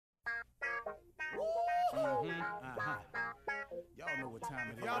Y'all know what time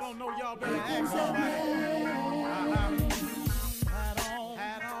it is. Y'all don't know, y'all better ask somebody.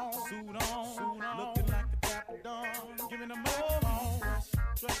 Hat on, suit on, looking like a dapper dog. Giving them all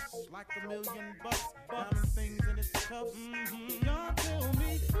dressed like $1 million bucks. Diamond things in its cuffs. Y'all tell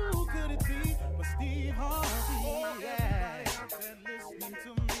me who could it be but Steve Harvey? Oh, yeah. Listening to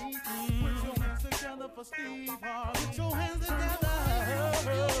me. Put your hands together for Steve Harvey. Put your hands together.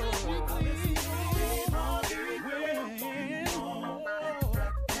 Steve Harvey.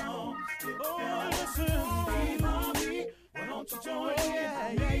 Steve Harvey. Why don't you join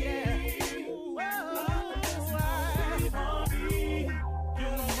in? Yeah. Steve Harvey.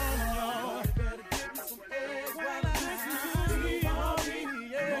 Get on, y'all. Better give me some eggs while I listen to Steve Harvey.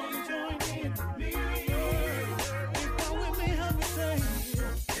 Yeah. Why don't you join in with me? Come with me, help me say.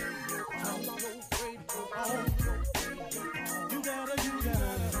 You gotta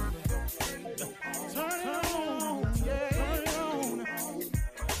turn it on, yeah. Turn it on.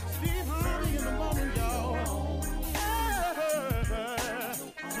 Steve Harvey in the morning, y'all.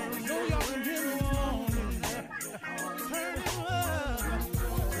 So y'all can hear me on. Turn it up.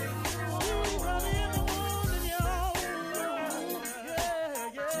 Steve Harvey in the morning, y'all. Yeah.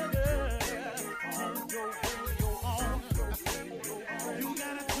 Turn your radio on. You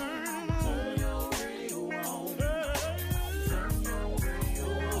gotta turn your radio on. Turn your radio on.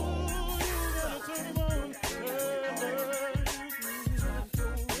 You gotta turn it on.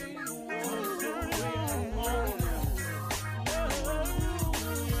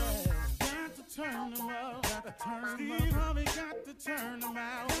 Steve Harvey got to turn them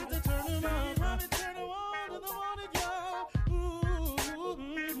out. Got to turn them out. Steve Harvey turn them on in the morning, y'all.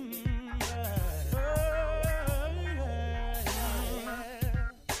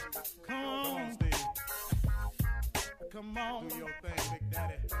 Come on, Steve. Come on. Do your thing, Big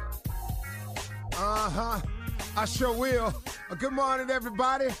Daddy. I sure will. Good morning,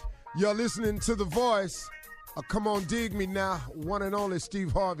 everybody. You're listening to The Voice. Come on, dig me now. One and only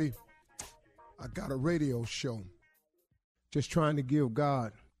Steve Harvey. I got a radio show. Just trying to give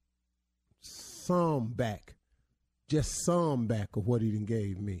God some back. Just some back of what he done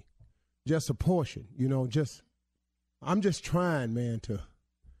gave me. Just a portion, I'm just trying, man, to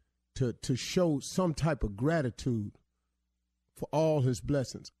show some type of gratitude for all his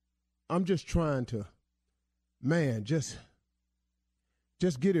blessings. I'm just trying to, man, just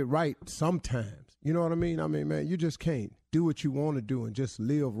get it right sometimes. You know what I mean? I mean, man, you just can't do what you want to do and just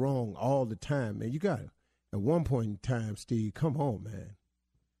live wrong all the time, man. You got to, at one point in time, Steve, come on, man.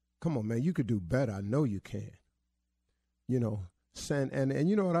 Come on, man. You could do better. I know you can. And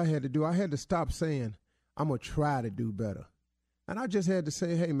you know what I had to do? I had to stop saying, I'm going to try to do better. And I just had to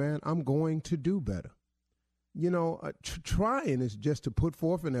say, hey, man, I'm going to do better. Trying is just to put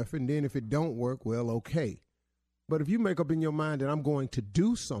forth an effort, and then if it don't work, well, okay. But if you make up in your mind that I'm going to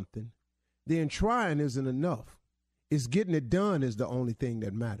do something, then trying isn't enough. It's getting it done is the only thing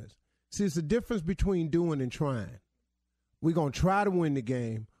that matters. See, it's the difference between doing and trying. We're going to try to win the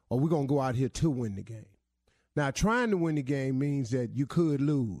game, or we're going to go out here to win the game. Now, trying to win the game means that you could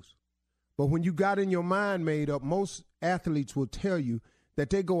lose. But when you got in your mind made up, most athletes will tell you that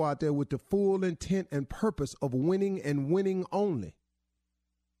they go out there with the full intent and purpose of winning and winning only.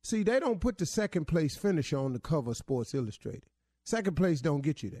 See, they don't put the second place finisher on the cover of Sports Illustrated. Second place don't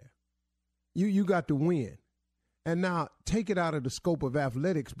get you there. You got to win. And now take it out of the scope of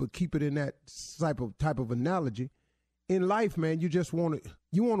athletics, but keep it in that type of analogy. In life, man, you want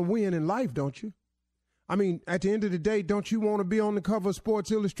to win in life, don't you? I mean, at the end of the day, don't you want to be on the cover of Sports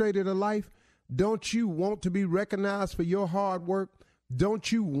Illustrated of life? Don't you want to be recognized for your hard work?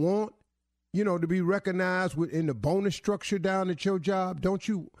 Don't you want, to be recognized in the bonus structure down at your job? Don't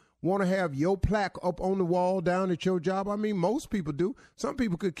you want to have your plaque up on the wall down at your job? I mean, most people do. Some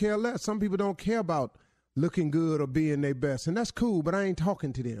people could care less. Some people don't care about looking good or being their best. And that's cool, but I ain't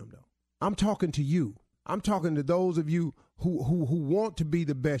talking to them, though. I'm talking to you. I'm talking to those of you who want to be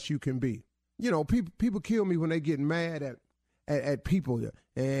the best you can be. People kill me when they get mad at people.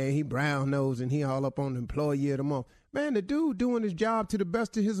 And he brown nose and he all up on the employee of the month. Man, the dude doing his job to the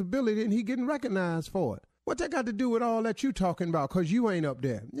best of his ability and he getting recognized for it. What that got to do with all that you talking about? Because you ain't up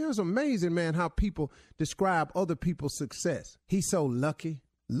there. It's amazing, man, how people describe other people's success. He's so lucky.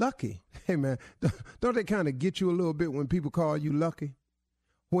 Lucky? Hey, man, don't they kind of get you a little bit when people call you lucky?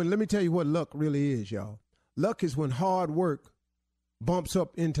 Let me tell you what luck really is, y'all. Luck is when hard work bumps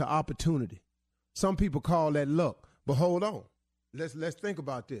up into opportunity. Some people call that luck. But hold on. Let's think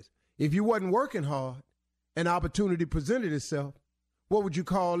about this. If you wasn't working hard, an opportunity presented itself, what would you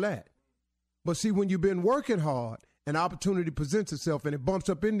call that? But see, when you've been working hard an opportunity presents itself and it bumps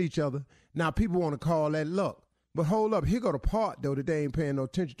up into each other. Now people want to call that luck. But hold up, here go the part, though, that they ain't paying no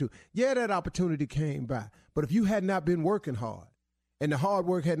attention to. Yeah, that opportunity came by. But if you had not been working hard and the hard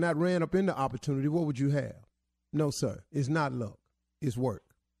work had not ran up into opportunity, what would you have? No, sir. It's not luck. It's work.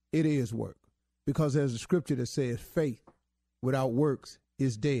 It is work. Because there's a scripture that says faith without works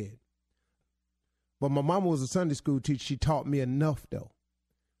is dead. But my mama was a Sunday school teacher. She taught me enough, though.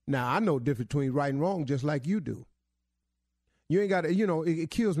 Now, I know the difference between right and wrong just like you do. You ain't got to,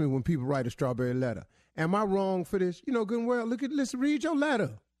 it kills me when people write a strawberry letter. Am I wrong for this? Good and well, let's read your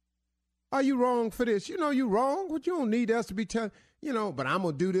letter. Are you wrong for this? You wrong, but you don't need us to be telling, but I'm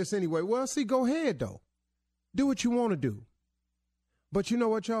going to do this anyway. Well, see, go ahead, though. Do what you want to do. But you know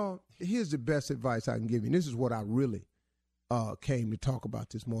what, y'all? Here's the best advice I can give you. And this is what I really came to talk about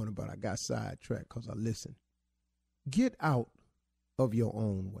this morning, but I got sidetracked because I listened. Get out of your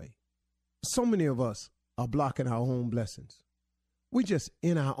own way. So many of us are blocking our own blessings. We just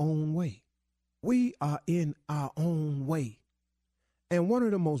in our own way. We are in our own way. And one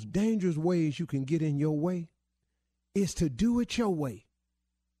of the most dangerous ways you can get in your way is to do it your way,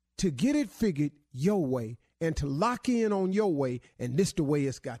 to get it figured your way, and to lock in on your way, and this the way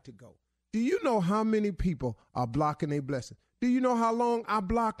it's got to go. Do you know how many people are blocking their blessing? Do you know how long I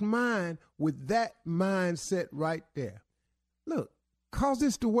blocked mine with that mindset right there? Look, cause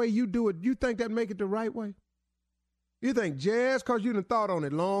this the way you do it, you think that make it the right way? You think just because you done thought on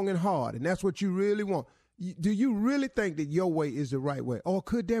it long and hard, and that's what you really want, do you really think that your way is the right way? Or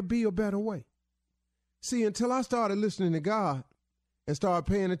could there be a better way? See, until I started listening to God and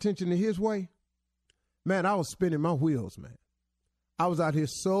started paying attention to his way, man, I was spinning my wheels, man. I was out here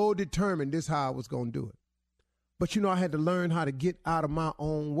so determined this how I was going to do it. But, I had to learn how to get out of my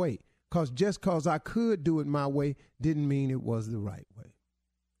own way. Because just because I could do it my way didn't mean it was the right way.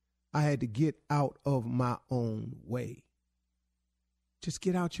 I had to get out of my own way. Just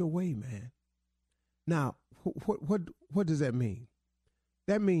get out your way, man. Now, what does that mean?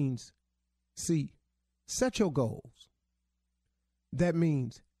 That means, see, set your goals. That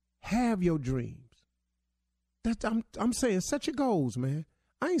means have your dreams. I'm saying set your goals, man.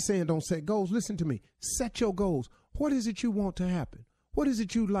 I ain't saying don't set goals. Listen to me. Set your goals. What is it you want to happen? What is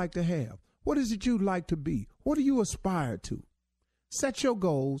it you'd like to have? What is it you'd like to be? What do you aspire to? Set your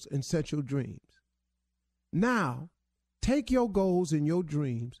goals and set your dreams. Now, take your goals and your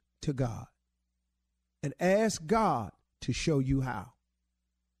dreams to God and ask God to show you how.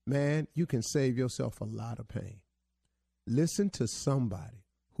 Man, you can save yourself a lot of pain. Listen to somebody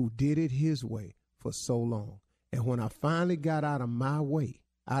who did it his way for so long. And when I finally got out of my way,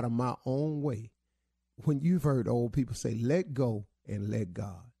 out of my own way, when you've heard old people say, let go and let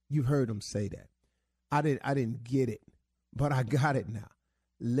God. You've heard them say that. I didn't get it, but I got it now.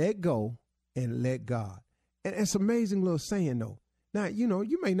 Let go and let God. And it's an amazing little saying, though. Now,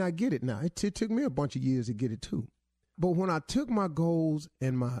 you may not get it now. It took me a bunch of years to get it, too. But when I took my goals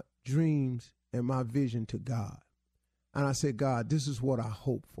and my dreams and my vision to God, and I said, God, this is what I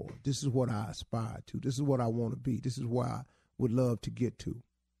hope for. This is what I aspire to. This is what I want to be. This is where I would love to get to.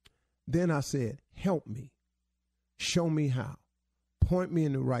 Then I said, help me. Show me how. Point me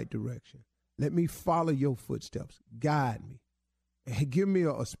in the right direction. Let me follow your footsteps. Guide me. And give me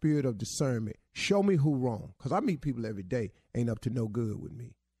a spirit of discernment. Show me who wrong. Because I meet people every day ain't up to no good with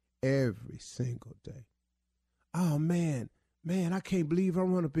me. Every single day. Oh, man, I can't believe I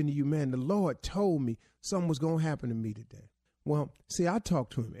run up into you, man. The Lord told me something was going to happen to me today. Well, see, I talk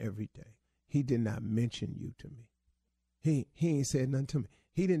to him every day. He did not mention you to me. He ain't said nothing to me.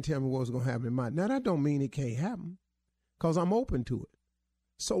 He didn't tell me what was going to happen in mine. Now, that don't mean it can't happen because I'm open to it.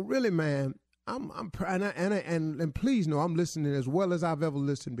 So really, man, and please know I'm listening as well as I've ever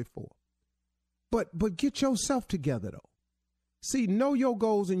listened before. But get yourself together, though. See, know your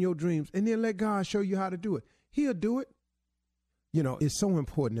goals and your dreams, and then let God show you how to do it. He'll do it. It's so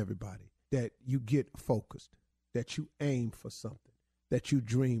important, everybody, that you get focused, that you aim for something, that you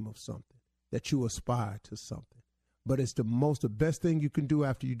dream of something, that you aspire to something. But it's the best thing you can do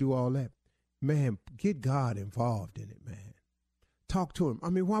after you do all that. Man, get God involved in it, man. Talk to him. I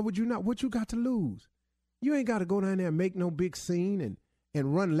mean, why would you not? What you got to lose? You ain't got to go down there and make no big scene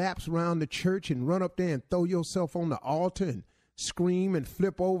and run laps around the church and run up there and throw yourself on the altar and scream and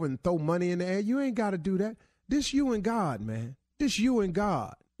flip over and throw money in the air. You ain't got to do that. This you and God, man. This you and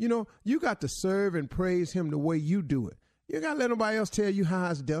God. You got to serve and praise him the way you do it. You got to let nobody else tell you how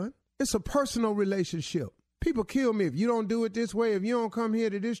it's done. It's a personal relationship. People kill me if you don't do it this way, if you don't come here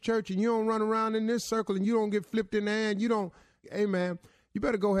to this church and you don't run around in this circle and you don't get flipped in the air and you don't, hey, man, you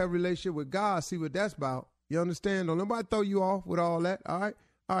better go have a relationship with God, see what that's about. You understand? Don't nobody throw you off with all that, all right?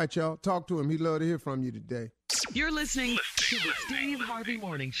 All right, y'all, talk to him. He'd love to hear from you today. You're listening to the Steve Harvey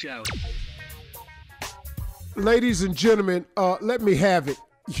Morning Show. Ladies and gentlemen, let me have it.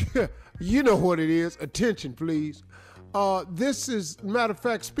 You know what it is. Attention, please. This is, matter of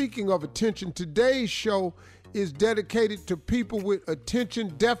fact, speaking of attention, today's show is dedicated to people with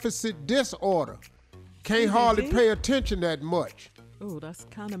attention deficit disorder. Can't hardly pay attention that much. Oh, that's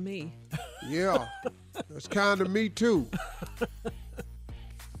kind of me. Yeah, that's kind of me too.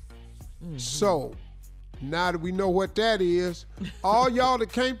 So, now that we know what that is, all y'all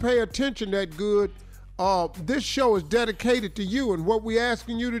that can't pay attention that good, this show is dedicated to you, and what we're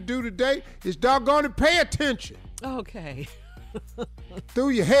asking you to do today is doggone it, pay attention. Okay. Through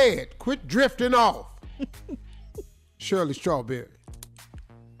your head. Quit drifting off. Shirley Strawberry.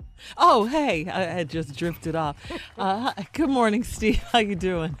 Oh, hey, I had just drifted off. Good morning, Steve. How you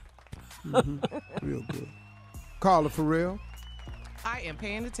doing? Real good. Carla Farrell. I am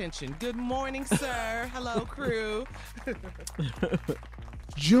paying attention. Good morning, sir. Hello, crew.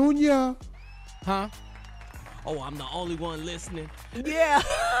 Junior. Huh? Oh, I'm the only one listening. Yeah.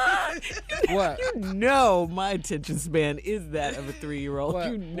 What? You know my attention span is that of a 3-year-old.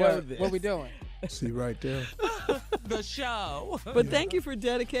 You know this. What we doing? See right there. The show. But thank you for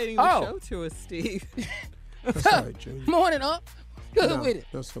dedicating the show to us, Steve. That's all right, Junior. Morning, up. Good No, with it.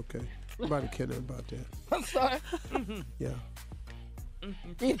 that's okay. Nobody cares about that. I'm sorry. Yeah.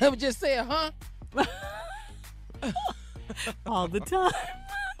 You never just said, huh? All the time.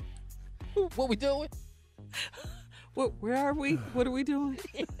 What we doing? Where are we? What are we doing?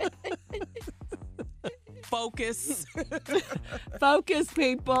 Focus. Focus,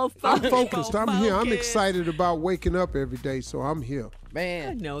 people. I'm Focus. focused. I'm here. I'm Focus. excited about waking up every day, so I'm here. I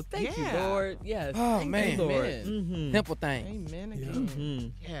Man. know. Thank Yeah. you, Lord. Yes. Oh, Thank man. you, Lord. Amen. Simple thing. Amen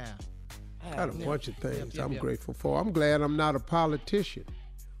again. Yeah. Got a bunch of things Yep, I'm yep. grateful for. I'm glad I'm not a politician.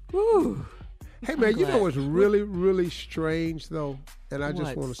 Woo. Hey, man, you know glad. what's really, really strange, though? And I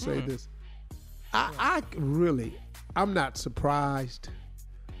just What? want to say this. I'm not surprised,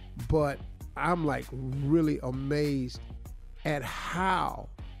 but I'm like really amazed at how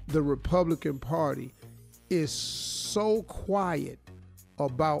the Republican Party is so quiet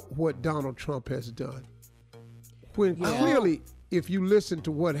about what Donald Trump has done. When clearly, if you listen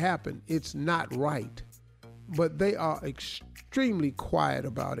to what happened, it's not right. But they are extremely quiet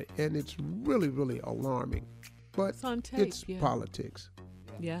about it, and it's really, really alarming. But It's on tape, it's yeah. politics.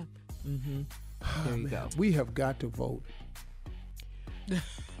 Yeah. Mm-hmm. There you go. We have got to vote.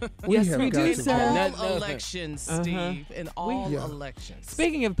 Yes, have we got do, to sir. vote. Nothing. Uh-huh. Elections, Steve. In all Yeah. elections.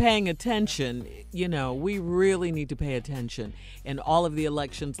 Speaking of paying attention, we really need to pay attention in all of the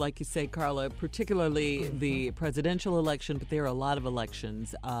elections, like you say, Carla, particularly the presidential election, but there are a lot of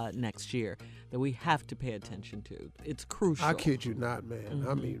elections next year that we have to pay attention to. It's crucial. I kid you not, man.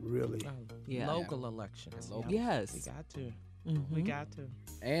 I mean, really. Yeah. Local elections. Yes. We got to. Mhm. We got to.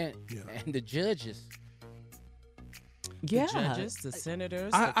 And the judges. Yeah. The judges, the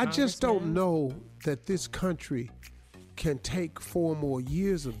senators. I just don't congressmen. know that this country can take 4 more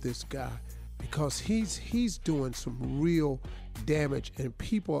years of this guy, because he's doing some real damage, and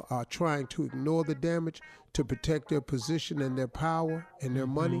people are trying to ignore the damage to protect their position and their power and their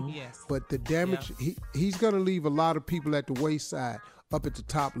money. Yes. But the damage, he's going to leave a lot of people at the wayside up at the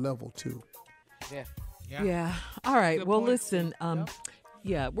top level too. Yeah. Yeah. All right. Good Well, point, listen. Steve.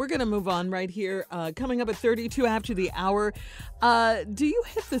 Yeah, we're going to move on right here. Coming up at 32 after the hour. Do you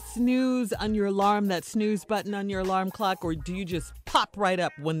hit the snooze on your alarm, that snooze button on your alarm clock, or do you just pop right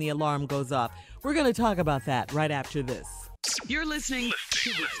up when the alarm goes off? We're going to talk about that right after this. You're listening to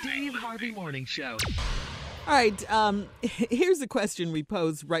the Steve Harvey Morning Show. All right, here's a question we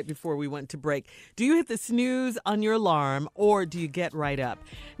posed right before we went to break. Do you hit the snooze on your alarm, or do you get right up?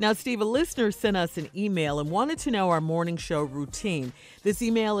 Now, Steve, a listener sent us an email and wanted to know our morning show routine. This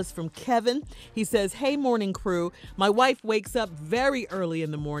email is from Kevin. He says, "Hey, morning crew. My wife wakes up very early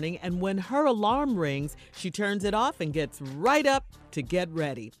in the morning, and when her alarm rings, she turns it off and gets right up to get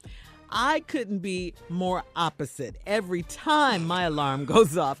ready. I couldn't be more opposite. Every time my alarm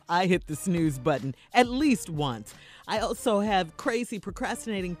goes off, I hit the snooze button at least once. I also have crazy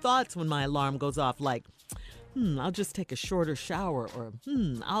procrastinating thoughts when my alarm goes off, like, I'll just take a shorter shower, or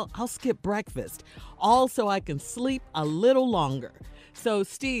I'll skip breakfast, all so I can sleep a little longer." So,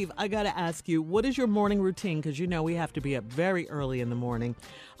 Steve, I got to ask you, what is your morning routine? Because we have to be up very early in the morning.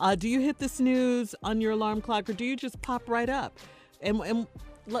 Do you hit the snooze on your alarm clock, or do you just pop right up? And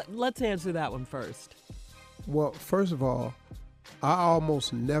let's answer that one first. Well, first of all, I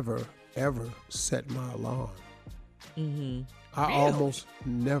almost never, ever set my alarm. I almost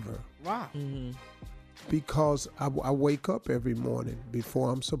never. Wow. Because I wake up every morning before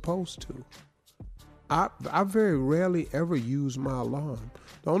I'm supposed to. I very rarely ever use my alarm.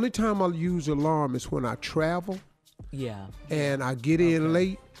 The only time I'll use alarm is when I travel. Yeah. And I get in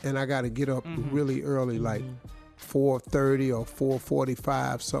late, and I got to get up really early, like 4:30 or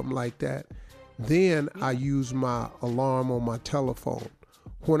 4:45, something like that. Then I use my alarm on my telephone.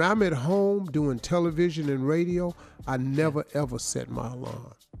 When I'm at home doing television and radio, I never ever set my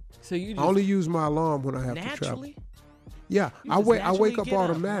alarm. So you I only use my alarm when I have to travel. Naturally? Yeah, You I just wake naturally up get up.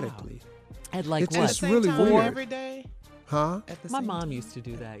 automatically. at like It's what? just really Same time weird. every day? Huh? At the My same mom time? used to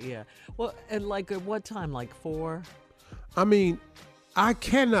do that. Yeah. Well, at like at what time? Like 4? I mean, I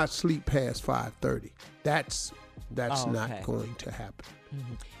cannot sleep past 5:30. That's Oh, okay. not going to happen.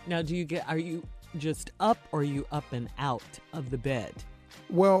 Now, are you just up or are you up and out of the bed?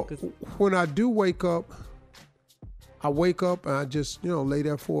 Well, 'Cause- when I do wake up, I wake up and I just, lay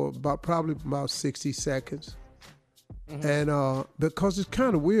there for probably about 60 seconds. And because it's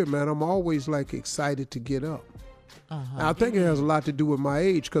kind of weird, man, I'm always like excited to get up. I think it has a lot to do with my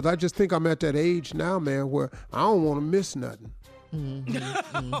age, because I just think I'm at that age now, man, where I don't want to miss nothing.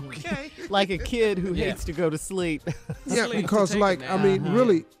 Okay. Like a kid who hates to go to sleep. Yeah, Sleep to because take a like, nap. I mean,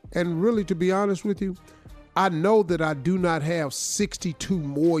 really, to be honest with you, I know that I do not have 62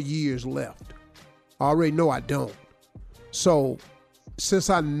 more years left. I already know I don't. So since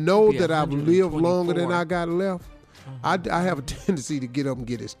I know Be that I've lived longer than 124. I got left, I have a tendency to get up and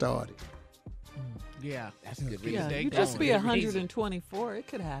get it started. Yeah. That's a good Yeah, reason. you just be Going. 124. It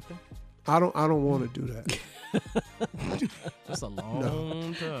could happen. I don't want to do that. That's a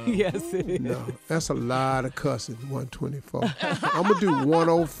long time. Yes, it is. No, that's a lot of cussing, 124. I'm going to do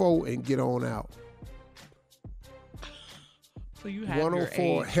 104 and get on out. So you have your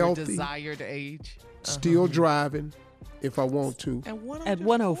 104, age, healthy. your desired age. Still driving if I want to. And At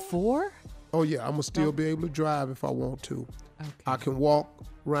 104? Oh, yeah, I'm going to still be able to drive if I want to. Okay. I can walk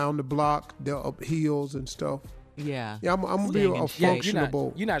around the block, up hills and stuff. Yeah. Yeah, I'm going to be Staying a in shape.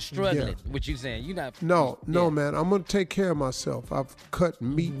 functionable. You're not struggling. What you saying? You're not. No, Yeah. man, I'm going to take care of myself. I've cut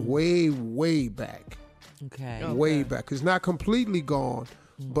meat way back. Okay. Way back. It's not completely gone,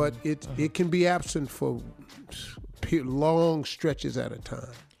 but it can be absent for long stretches at a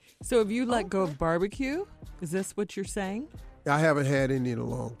time. So have you let go of barbecue? Is this what you're saying? I haven't had any in a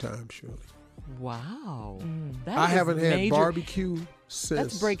long time, Shirley. Wow. That I is haven't had major. barbecue since.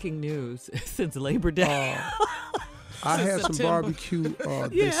 That's breaking news since Labor Day. I had some September. barbecue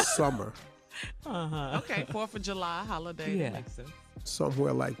this summer, Okay, 4th of July holiday. Yeah. That makes sense.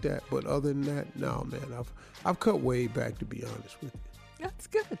 somewhere like that. But other than that, no, man. I've cut way back, to be honest with you. That's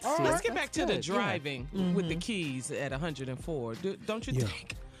good. Steve. Let's get That's back to the good, yeah. driving with the keys at 104. Don't you Yeah.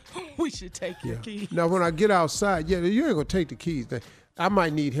 think we should take your Yeah. keys? Now, when I get outside, you ain't gonna take the keys. I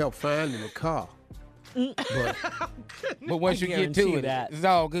might need help finding the car. But But once you get guarantee to it, that. it's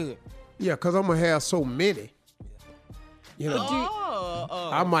all good. yeah, because I'm gonna have so many.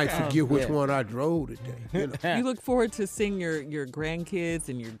 I might forget which one I drove today. You look forward to seeing your grandkids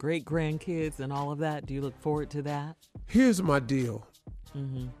and your great grandkids and all of that. Do you look forward to that? Here's my deal.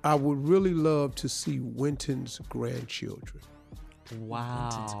 I would really love to see Winton's grandchildren.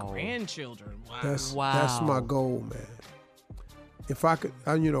 Wow. Grandchildren. Wow. That's Wow. my goal, man. If I could,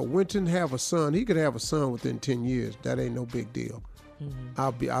 Winton have a son. He could have a son within 10 years. That ain't no big deal.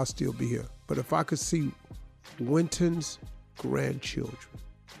 I'll still be here. But if I could see Winton's grandchildren,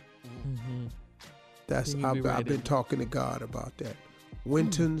 Then you'd be I've ready. been talking to God about that.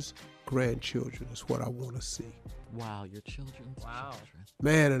 Winton's grandchildren is what I want to see. Wow, your children's children.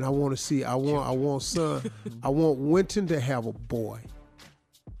 Man, and I want to see. I want son. I want Winton to have a boy.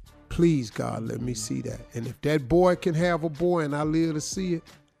 Please, God, let me see that. And if that boy can have a boy and I live to see it,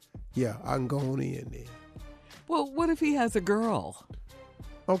 yeah, I can go on in there. Well, what if he has a girl?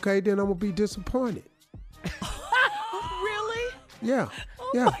 Okay, then I'm gonna be disappointed. Really? Yeah,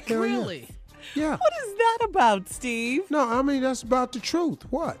 Oh yeah, hell Really? yeah. What is that about, Steve? No, I mean that's about the truth.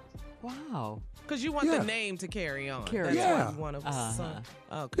 What? Wow. Because you want Yeah. the name to carry on. Carry That's on. why you want a son.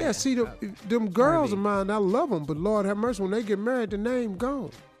 Okay. Yeah, see, them girls of mine, I love them, but Lord have mercy, when they get married, the name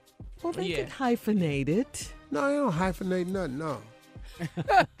gone. Well, they Yeah. could hyphenate it. No, I don't hyphenate nothing. No.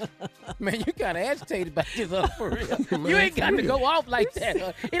 Man, you kind of agitated about this, for real. Man, You ain't for got to real. go off like that.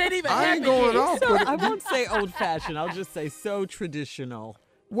 It ain't even I ain't happened going yet. off, So but I won't say old-fashioned. I'll just say so traditional.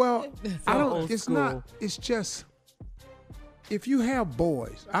 well, I old don't. It's school. not. It's just if you have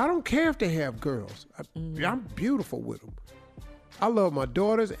boys, I don't care if they have girls. I'm beautiful with them. I love my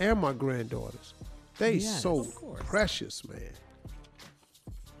daughters and my granddaughters. They Yes. so precious, man.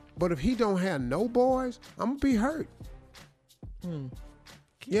 But if he don't have no boys, I'm gonna be hurt.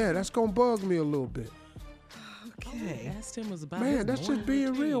 Yeah, that's gonna bug me a little bit. Okay. Asked him was about Man, his that's just morning being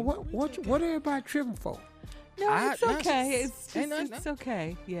routine. real. What everybody tripping for? No, it's okay. ain't It's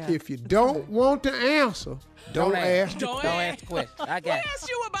okay. Yeah. If you don't want to answer, don't ask. Don't ask the question. I Who got it. asked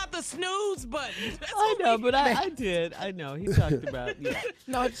you about the snooze button? That's I what know, we- but I did. I know. He talked about, yeah.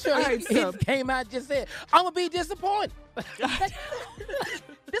 No, sure. All He, right, so- he came out and just said, I'm going to be disappointed.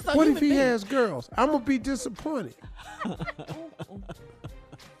 This a What human if he being. has girls? I'm gonna be disappointed.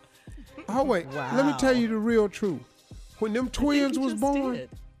 Oh wait, let me tell you the real truth. When them twins was born,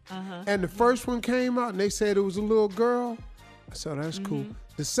 and the first one came out and they said it was a little girl, I said, that's cool.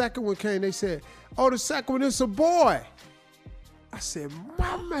 The second one came, they said, oh, the second one is a boy. I said,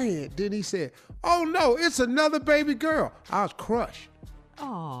 my man. Then he said, oh no, it's another baby girl. I was crushed.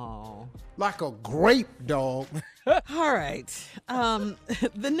 Oh. Like a grape, dog. All right.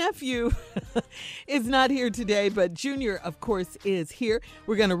 The nephew is not here today, but Junior, of course, is here.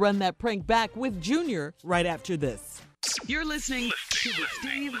 We're going to run that prank back with Junior right after this. You're listening to the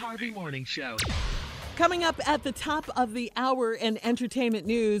Steve Harvey Morning Show. Coming up at the top of the hour in entertainment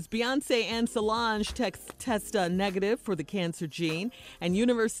news, Beyonce and Solange test negative for the cancer gene, and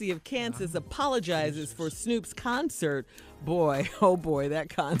University of Kansas apologizes for Snoop's concert. Boy, oh boy, that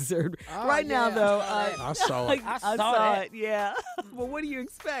concert. Right now, yeah, though, I saw it. I saw saw that. it, yeah. Well, what do you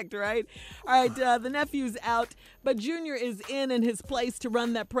expect, right? All right, the nephew's out, but Junior is in his place to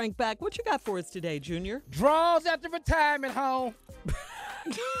run that prank back. What you got for us today, Junior? Draws at the retirement home.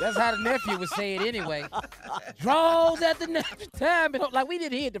 That's how the nephew would say it anyway. Draws at the retirement home. Like we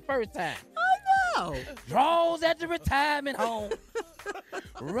didn't hear it the first time. I know. Draws at the retirement home.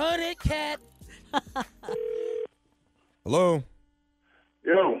 Run it, cat. Hello?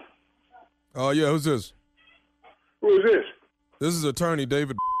 Yo, Yeah, who's this? who is this? This is attorney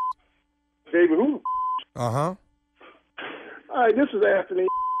David. David who? Uh-huh. All right, this is Anthony.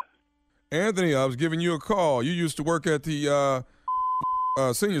 Anthony, I was giving you a call. You used to work at the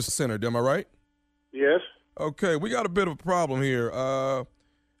senior center, am I right? Yes. Okay, we got a bit of a problem here. Are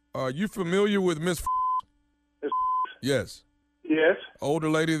you familiar with Miss Miss Yes. Yes. Older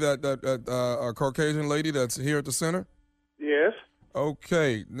lady a Caucasian lady that's here at the center? Yes.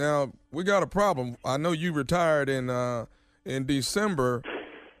 Okay, now we got a problem. I know you retired in December,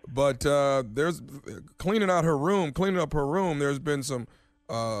 but there's cleaning up her room. There's been some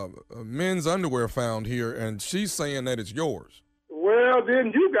men's underwear found here, and she's saying that it's yours. Well,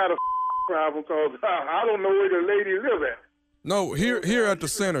 then you got a problem because I don't know where the lady live at. No, here at the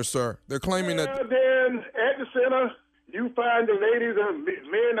center, sir. They're claiming Well, that. then at the center, you find the ladies and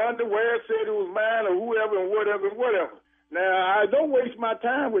men underwear said it was mine or whoever and whatever. Now, I don't waste my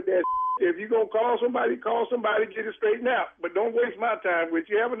time with that. If you're going to call somebody, get it straightened out. But don't waste my time with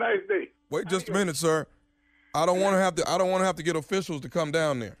you. Have a nice day. Wait just a minute, sir. I don't want to have to get officials to come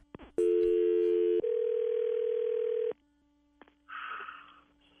down there.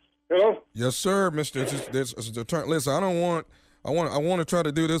 Hello? Yes, sir, Mister. This is the turn. Listen, I want to try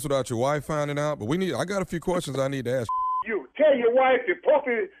to do this without your wife finding out. But I got a few questions I need to ask. You tell your wife to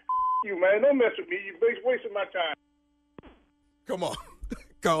puppy you, man. Don't mess with me. You're wasting my time. Come on,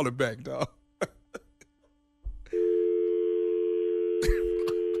 call it back, dog.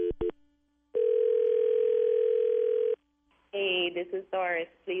 Hey, this is Doris.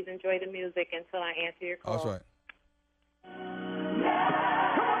 Please enjoy the music until I answer your call. That's right.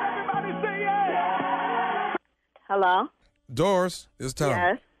 Hello? Doris, it's time.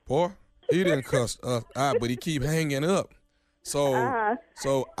 Yes. Boy, he didn't cuss us out, but he keep hanging up. So,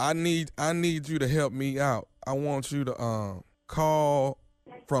 so I need you to help me out. I want you to call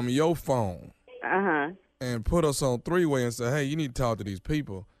from your phone and put us on three-way and say, hey, you need to talk to these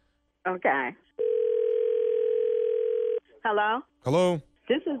people. Okay. Hello? Hello?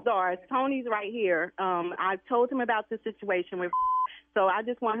 This is Doris. Tony's right here. I told him about the situation with so I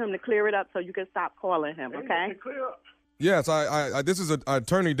just want him to clear it up so you can stop calling him, okay? Clear up. Yes, I this is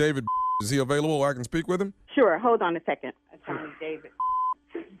attorney David. Is he available? I can speak with him? Sure. Hold on a second. Attorney David.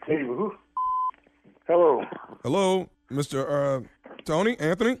 David who? Hello. Hello, Mr. Tony,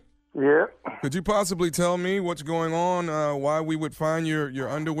 Anthony? Yeah. Could you possibly tell me what's going on, why we would find your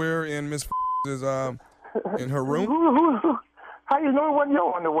underwear in Miss in her room? Who? How you know it wasn't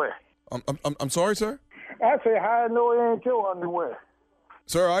your underwear? I'm sorry, sir? I say, how I know it ain't your underwear?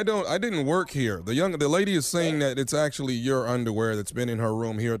 Sir, I didn't work here. The lady is saying that it's actually your underwear that's been in her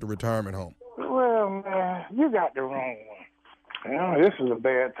room here at the retirement home. Well, man, you got the wrong one. You know, this is a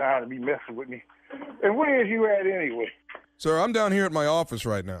bad time to be messing with me. And where is you at anyway? Sir, I'm down here at my office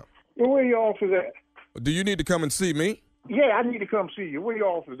right now. And where your office at? Do you need to come and see me? Yeah, I need to come see you. Where your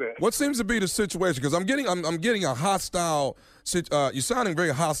office at? What seems to be the situation? Because I'm getting a hostile. You're sounding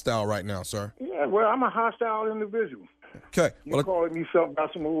very hostile right now, sir. Yeah, Well, I'm a hostile individual. Okay. You calling me something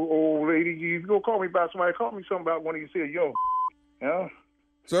about some old lady. You go call me about somebody. Call me something about when you say, yo, you know?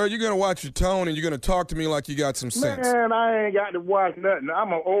 Sir, you're going to watch your tone and you're going to talk to me like you got some sense. Man, I ain't got to watch nothing.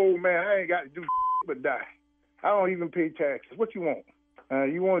 I'm an old man. I ain't got to do but die. I don't even pay taxes. What you want?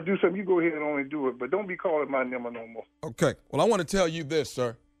 You want to do something, you go ahead and only do it. But don't be calling my number no more. Okay. Well, I want to tell you this,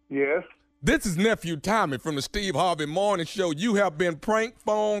 sir. Yes? This is Nephew Tommy from the Steve Harvey Morning Show. You have been prank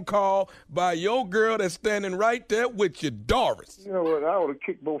phone called by your girl that's standing right there with you, Doris. You know what? I ought to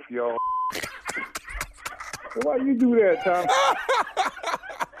kick both of y'all. Why you do that, Tommy?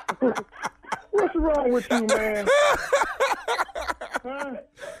 What's wrong with you, man? Huh?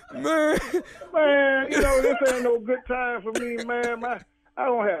 Man, you know, this ain't no good time for me, man. I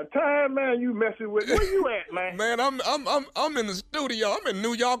don't have time, man. You messing with me. Where you at, man? Man, I'm in the studio. I'm in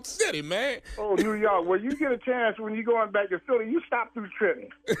New York City, man. Oh, New York. Well, you get a chance when you going back to Philly, you stop through Trenton.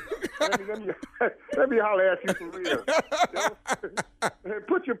 let me holler at you for real. Hey,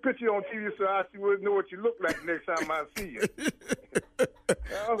 put your picture on TV so I know what you look like next time I see you.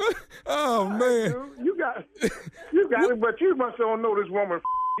 Oh man, you got it, but you must don't know this woman.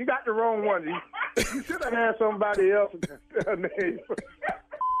 You got the wrong one. You should have had somebody else. Her name.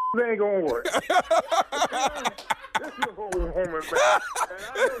 It ain't gonna work. This is a whole woman, man. And I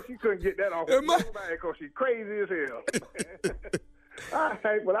know she couldn't get that off of nobody because she's crazy as hell. All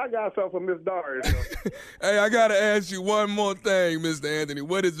right, but I got something for Miss Doris. Hey, I gotta ask you one more thing, Mr. Anthony.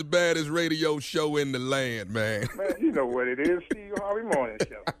 What is the baddest radio show in the land, man? Man, you know what it is, Steve Harvey Morning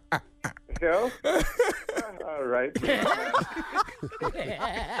Show. Yo? All right.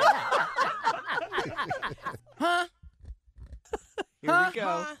 Huh? Here we go.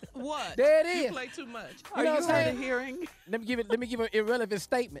 Huh? What? There it is. You play too much. You know what I'm saying? Hearing? Let me give an irrelevant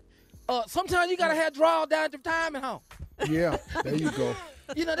statement. Sometimes you gotta have draw down your time at home. Yeah, there you go.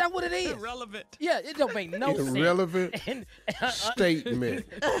 You know, that's what it is. Irrelevant. Yeah, it don't make no sense. Irrelevant And, statement.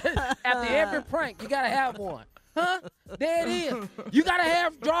 after every prank, you gotta have one. Huh? There it is. You gotta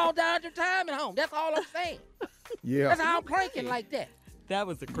have draw down your time at home. That's all I'm saying. Yeah. That's how I'm pranking like that. That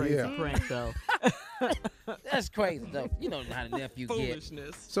was a crazy prank, though. That's crazy, though. You know how the nephew get.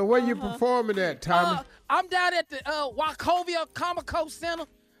 Foolishness. So where you performing at, Tommy? I'm down at the Wachovia Comico Center.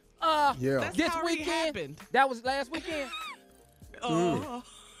 That's This already weekend. happened. That was last weekend.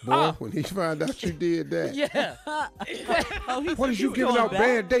 Boy, when he found out you did that. Yeah. What is you giving out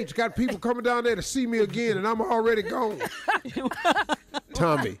bad dates? Got people coming down there to see me again, and I'm already gone.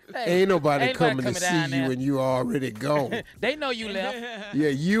 Tommy, ain't nobody coming to see you and you already gone. They know you left. Yeah,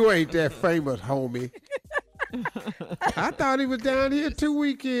 you ain't that famous, homie. I thought he was down here 2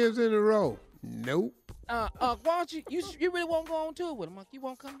 weekends in a row. Nope. Why don't you really won't go on tour with him? You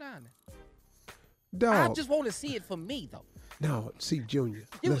won't come down there. Dog. I just want to see it for me, though. No, see, Junior,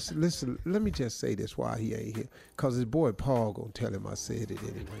 listen, let me just say this while he ain't here. Because his boy Paul gonna tell him I said it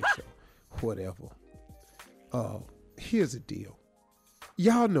anyway, so whatever. Here's the deal.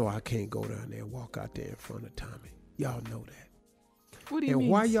 Y'all know I can't go down there and walk out there in front of Tommy. Y'all know that. What do you and mean,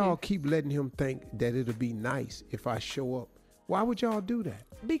 why Steve? y'all keep letting him think that it'll be nice if I show up? Why would y'all do that?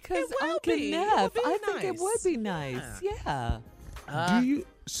 Because It will Uncle be. Neff, It will I be think it would nice. be nice. Yeah. Do you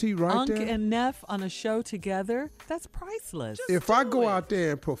see right Unc there? and Neff on a show together, that's priceless. If I go out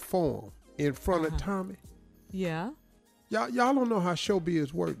there and perform in front of Tommy, Yeah. y'all don't know how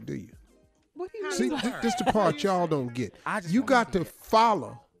showbiz work, do you? What do you See, mean? this the part y'all don't get. You got to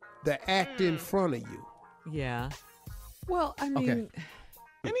follow the act in front of you. Yeah. Well, I mean,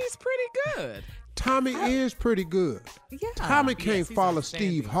 And he's pretty good. Tommy is pretty good. yeah. Tommy can't Yes, he's follow outstanding.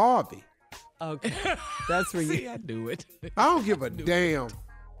 Steve Harvey. Okay. That's where See, you. I do it. I don't give a damn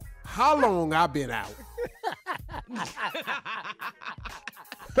how long I've been out.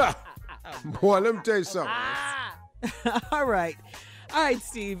 Boy, let me tell you something. All right. All right,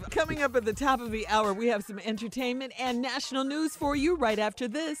 Steve. Coming up at the top of the hour, we have some entertainment and national news for you right after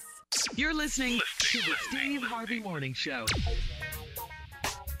this. You're listening to the Steve Harvey Morning Show.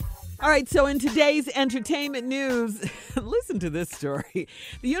 All right, so in today's entertainment news, listen to this story.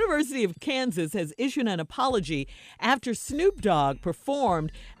 The University of Kansas has issued an apology after Snoop Dogg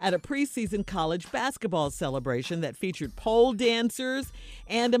performed at a preseason college basketball celebration that featured pole dancers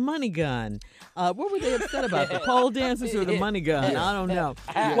and a money gun. What were they upset about, the pole dancers or the money gun? I don't know.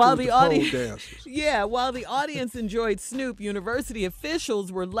 While the audience, while the audience enjoyed Snoop, university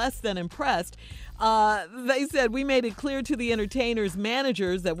officials were less than impressed. They said, we made it clear to the entertainers'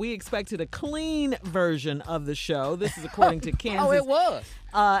 managers that we expect expected a clean version of the show. This is according to Kansas. Oh, it was.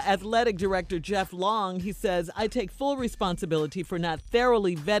 Athletic director Jeff Long, he says, I take full responsibility for not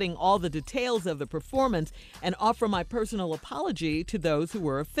thoroughly vetting all the details of the performance and offer my personal apology to those who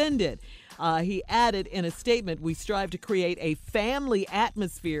were offended. He added in a statement, we strive to create a family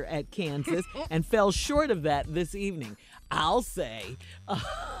atmosphere at Kansas and fell short of that this evening. I'll say.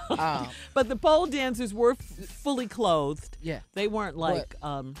 But the pole dancers were fully clothed. Yeah. They weren't like...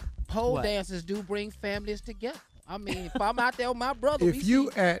 pole dancers do bring families together. I mean, if I'm out there with my brother, when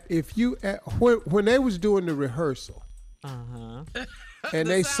they was doing the rehearsal, and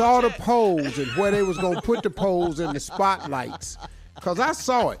they saw the poles and where they was gonna put the poles in the spotlights, cause I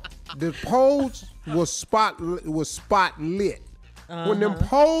saw it. The poles was spot lit. When them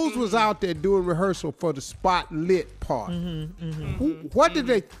poles was out there doing rehearsal for the spot lit part, what did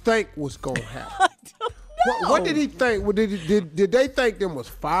they think was gonna happen? What did he think? Did they think them was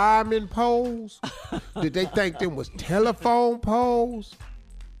fireman poles? Did they think them was telephone poles?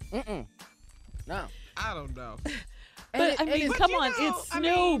 No. I don't know. But I mean, come on, it's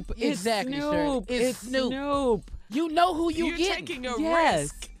Snoop. Exactly, Snoop. It's Snoop. You know who you're getting. Taking a Yes.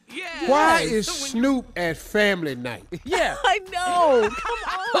 risk. Yeah. Why is Snoop at family night? Yeah. I know.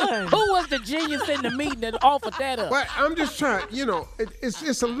 Come on. Who was the genius in the meeting that offered that up? Well, I'm just trying,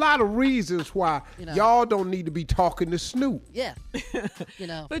 it's a lot of reasons why y'all don't need to be talking to Snoop. Yeah.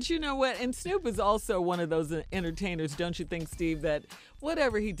 But you know what? And Snoop is also one of those entertainers, don't you think, Steve, that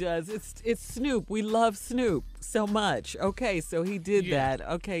whatever he does, it's Snoop. We love Snoop so much. Okay, so he did that.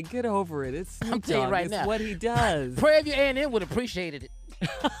 Okay, get over it. It's Snoop I'm telling you Dogg. right It's now. what he does. Prairie A&M would have appreciated it.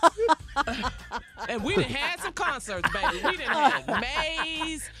 And we done had some concerts, baby. We done had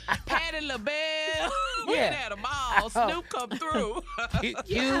Maze, Patti LaBelle. We done had them all. Snoop come through. You've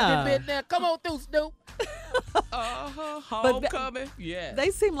been there. Come on through, Snoop. Homecoming. Yeah. They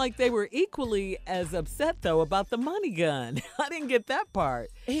seem like they were equally as upset, though, about the money gun. I didn't get that part.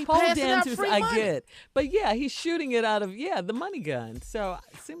 He Pole passing out dancers, free I money. get. But yeah, he's shooting it out of, the money gun. So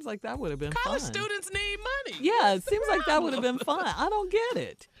it seems like that would have been College fun. students need money. Yeah, it seems like that would have been fun. I don't get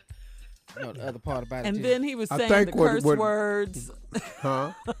it. You know the other part about it, And too. then he was saying the curse words.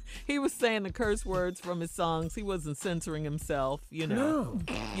 Huh? He was saying the curse words from his songs. He wasn't censoring himself, No.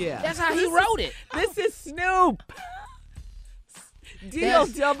 Yeah. That's how he wrote it. This is Snoop.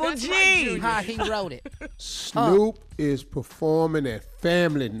 Double G. right, How he wrote it. Snoop is performing at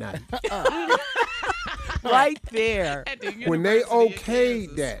family night. Right there. At the When they University of okayed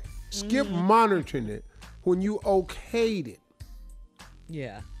Kansas. that, skip monitoring it. When you okayed it,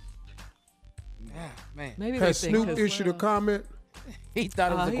 Yeah. Man. Maybe has they think Snoop 'cause, issued a comment? He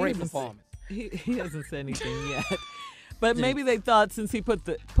thought it was a he great hasn't performance. He hasn't said anything yet. But maybe they thought since he put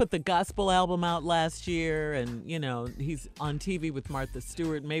the gospel album out last year and, he's on TV with Martha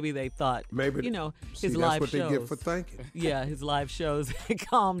Stewart, maybe they thought, his live that's what shows. they get for thinking. Yeah, his live shows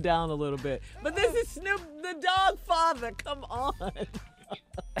calmed down a little bit. But this is Snoop, the dog father. Come on.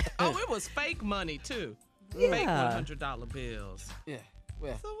 Oh, it was fake money, too. Yeah. Fake $100 bills. Yeah.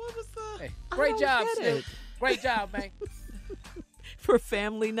 Well, So what was the... hey, great job, get Snoop. it. Great job, man. For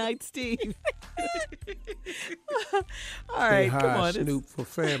family night, Steve. All They right, come hired on. It's- Snoop for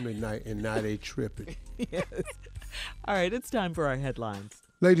family night, and now they tripping. Yes. All right, it's time for our headlines.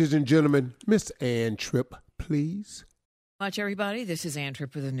 Ladies and gentlemen, Miss Ann Tripp, please. Much, everybody. This is Ann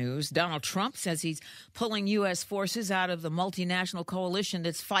Tripp with the news. Donald Trump says he's pulling U.S. forces out of the multinational coalition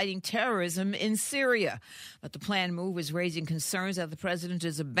that's fighting terrorism in Syria. But the planned move is raising concerns that the president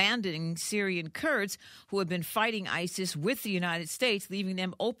is abandoning Syrian Kurds who have been fighting ISIS with the United States, leaving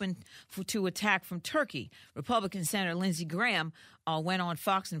them open to attack from Turkey. Republican Senator Lindsey Graham went on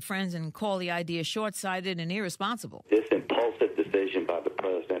Fox and Friends and called the idea short-sighted and irresponsible. This impulsive decision by the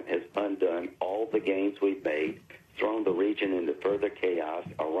president has undone all the gains we've made, thrown the region into further chaos.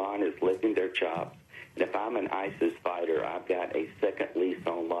 Iran is licking their chops. And if I'm an ISIS fighter, I've got a second lease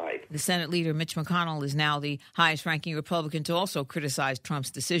on life. The Senate leader, Mitch McConnell, is now the highest-ranking Republican to also criticize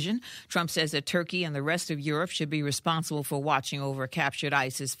Trump's decision. Trump says that Turkey and the rest of Europe should be responsible for watching over captured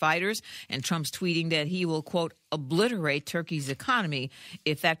ISIS fighters. And Trump's tweeting that he will, quote, obliterate Turkey's economy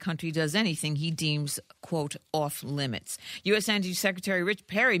if that country does anything he deems, quote, off limits. U.S. Energy Secretary Rich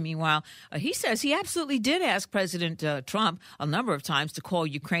Perry, meanwhile, he says he absolutely did ask President Trump a number of times to call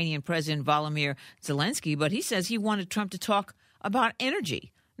Ukrainian President Volodymyr Zelensky, but he says he wanted Trump to talk about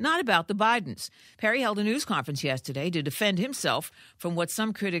energy, not about the Bidens. Perry held a news conference yesterday to defend himself from what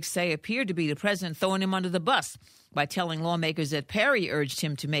some critics say appeared to be the president throwing him under the bus. by telling lawmakers that Perry urged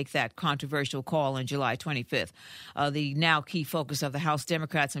him to make that controversial call on July 25th, the now key focus of the House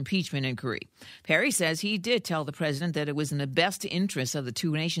Democrats' impeachment inquiry. Perry says he did tell the president that it was in the best interest of the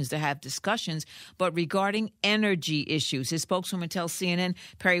two nations to have discussions, but regarding energy issues. His spokeswoman tells CNN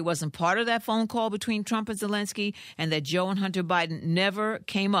Perry wasn't part of that phone call between Trump and Zelensky, and that Joe and Hunter Biden never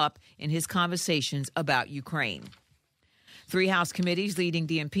came up in his conversations about Ukraine. 3 House committees leading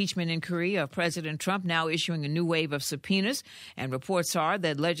the impeachment inquiry of President Trump now issuing a new wave of subpoenas, and reports are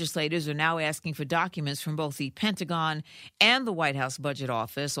that legislators are now asking for documents from both the Pentagon and the White House Budget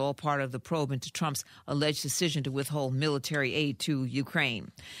Office, all part of the probe into Trump's alleged decision to withhold military aid to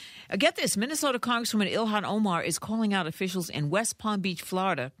Ukraine. Get this, Minnesota Congresswoman Ilhan Omar is calling out officials in West Palm Beach,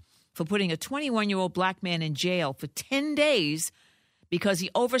 Florida, for putting a 21-year-old black man in jail for 10 days because he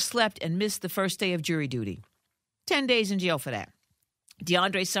overslept and missed the first day of jury duty. 10 days in jail for that.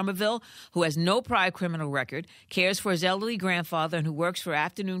 DeAndre Somerville, who has no prior criminal record, cares for his elderly grandfather, and who works for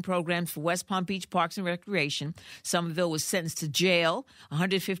afternoon programs for West Palm Beach Parks and Recreation. Somerville was sentenced to jail,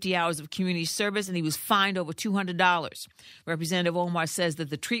 150 hours of community service, and he was fined over $200. Representative Omar says that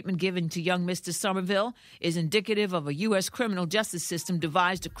the treatment given to young Mr. Somerville is indicative of a U.S. criminal justice system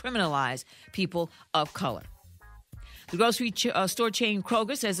devised to criminalize people of color. The grocery store chain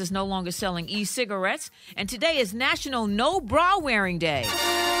Kroger says it's no longer selling e-cigarettes, and today is National No Bra Wearing Day.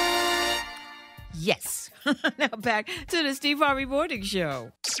 Yes. Now back to the Steve Harvey Morning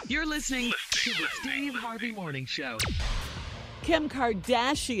Show. You're listening to the Steve Harvey Morning Show. Kim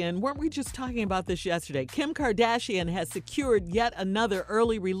Kardashian, weren't we just talking about this yesterday? Kim Kardashian has secured yet another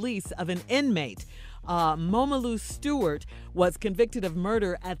early release of an inmate. Momalu Stewart was convicted of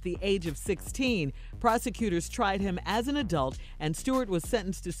murder at the age of 16. Prosecutors tried him as an adult, and Stewart was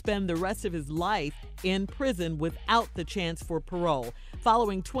sentenced to spend the rest of his life in prison without the chance for parole.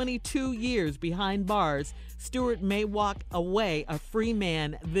 Following 22 years behind bars, Stewart may walk away a free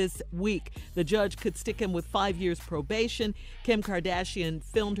man this week. The judge could stick him with 5 years probation. Kim Kardashian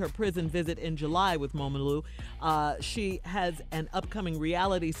filmed her prison visit in July with Momalu. She has an upcoming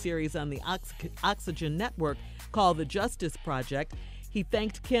reality series on the Oxygen Network called The Justice Project. He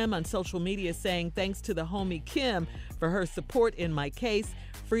thanked Kim on social media, saying, "Thanks to the homie Kim for her support in my case.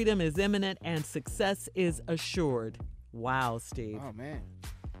 Freedom is imminent and success is assured." Wow, Steve. Oh, man.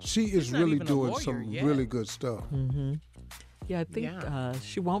 She is really doing some really good stuff. Mm-hmm. Yeah, I think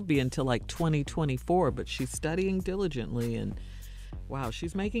she won't be until like 2024, but she's studying diligently, and wow,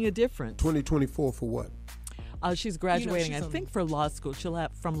 she's making a difference. 2024 for what? She's graduating, I think, for law school. She'll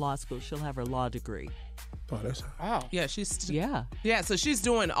have her law degree. Oh, that's yeah. So she's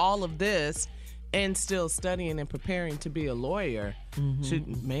doing all of this and still studying and preparing to be a lawyer.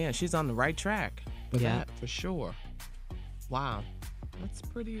 Mm-hmm. She's on the right track for that, for sure. Wow, that's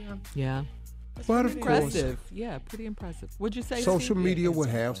pretty. Yeah. That's pretty impressive. Yeah, pretty impressive. Would you say social media would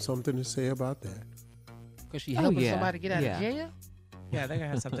have something to say about that? Because she helping somebody get out of jail? Yeah, they're going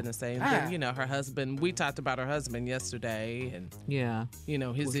to have something to say. And then, her husband, we talked about her husband yesterday, and,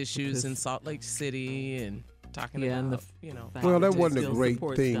 his issues in Salt Lake City, and talking about, Well, that wasn't a great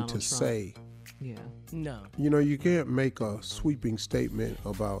thing to say. Yeah. No. You can't make a sweeping statement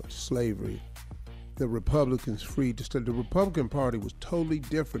about slavery. The Republicans freed the state. The Republican Party was totally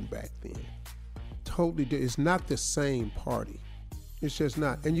different back then. Totally different. It's not the same party. It's just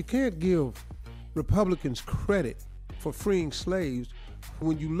not. And you can't give Republicans credit for freeing slaves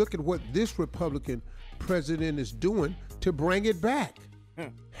when you look at what this Republican president is doing to bring it back.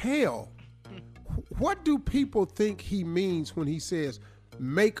 Hell, what do people think he means when he says,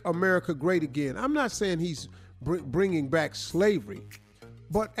 "Make America great again"? I'm not saying he's bringing back slavery,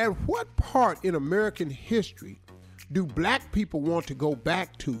 but at what part in American history do black people want to go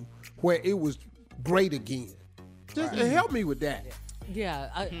back to where it was great again? Just help me with that. Yeah,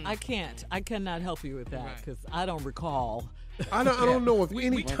 I can't. I cannot help you with that because I don't recall. I don't know if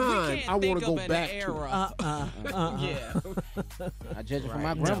any time I want to go back to. I judge it from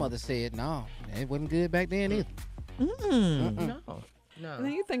my grandmother said, no, it wasn't good back then either. No. And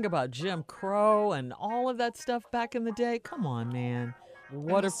then you think about Jim Crow and all of that stuff back in the day. Come on, man.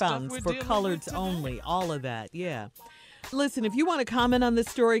 Water fountains for coloreds only. All of that. Yeah. Listen, if you want to comment on this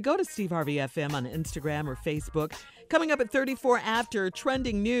story, go to Steve Harvey FM on Instagram or Facebook. Coming up at 34 after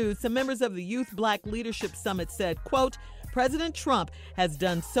trending news, some members of the Youth Black Leadership Summit said, quote, President Trump has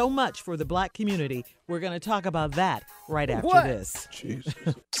done so much for the black community. We're going to talk about that right after this. Jesus.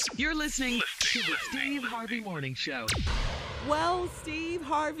 You're listening to the Steve Harvey Morning Show. Well, Steve,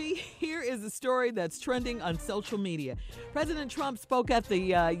 Harvey, here is a story that's trending on social media. President Trump spoke at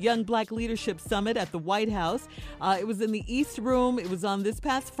the Young Black Leadership Summit at the White House. It was in the East Room. It was on this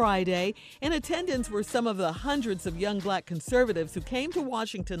past Friday. In attendance were some of the hundreds of young black conservatives who came to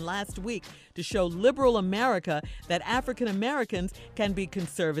Washington last week to show liberal America that African Americans can be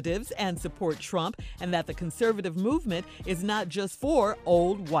conservatives and support Trump, and that the conservative movement is not just for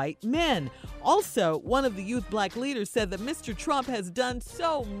old white men. Also, one of the youth black leaders said that Mr. Trump has done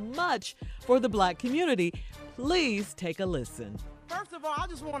so much for the black community. Please take a listen. First of all, I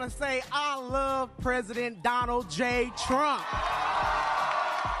just want to say I love President Donald J. Trump.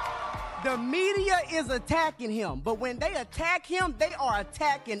 The media is attacking him, but when they attack him, they are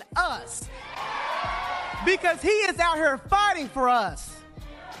attacking us. Because he is out here fighting for us.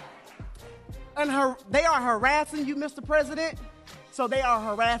 And they are harassing you, Mr. President, so they are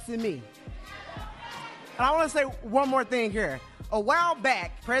harassing me. And I want to say one more thing here. A while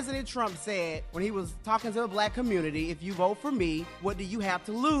back, President Trump said, when he was talking to the black community, if you vote for me, what do you have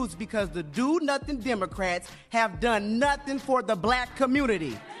to lose? Because the do-nothing Democrats have done nothing for the black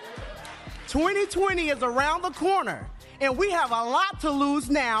community. 2020 is around the corner, and we have a lot to lose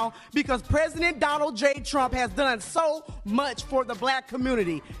now because President Donald J. Trump has done so much for the black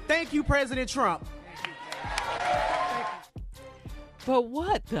community. Thank you, President Trump. But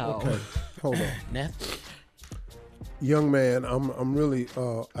what, though? Okay, hold on. Young man, I'm really,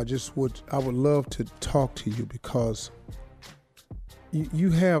 I would love to talk to you because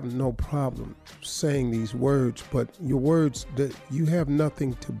you have no problem saying these words, but your words, that you have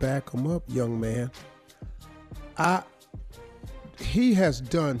nothing to back them up, young man. He has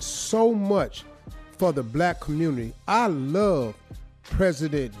done so much for the black community. I love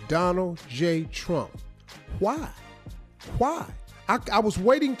President Donald J. Trump. Why? I was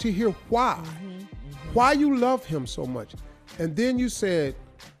waiting to hear why. Why you love him so much. And then you said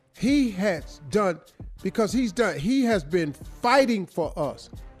he has been fighting for us.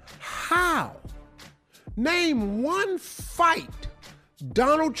 How? Name one fight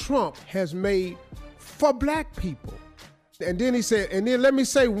Donald Trump has made for black people. And then he said, and then let me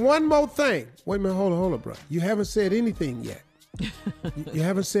say one more thing. Wait a minute, hold up, bro. You haven't said anything yet. You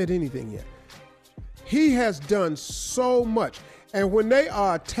haven't said anything yet. He has done so much. And when they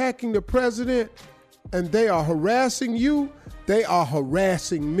are attacking the president and they are harassing you, they are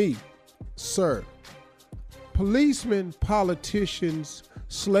harassing me, sir. Policemen, politicians,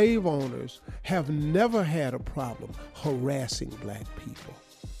 slave owners have never had a problem harassing black people.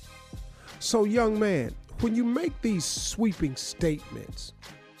 So, young man, when you make these sweeping statements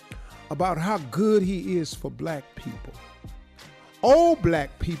about how good he is for black people, old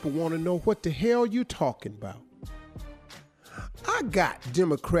black people want to know what the hell you talking about. I got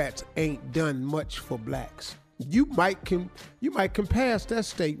Democrats ain't done much for blacks. You might can pass that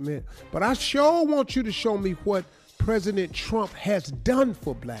statement, but I sure want you to show me what President Trump has done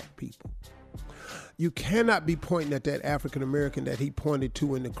for black people. You cannot be pointing at that African American that he pointed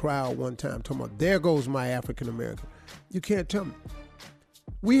to in the crowd one time, talking about, there goes my African American. You can't tell me.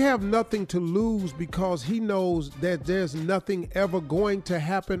 We have nothing to lose because he knows that there's nothing ever going to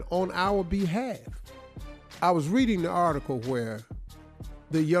happen on our behalf. I was reading the article where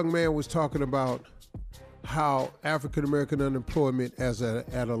the young man was talking about how African American unemployment is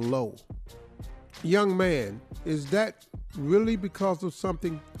at a low. Young man, is that really because of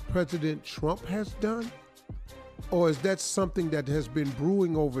something President Trump has done? Or is that something that has been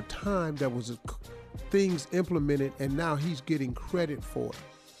brewing over time that was things implemented and now he's getting credit for it?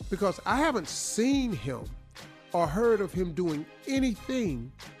 Because I haven't seen him or heard of him doing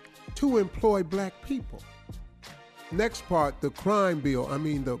anything to employ black people. Next part, the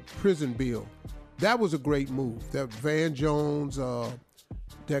prison bill. That was a great move. That Van Jones,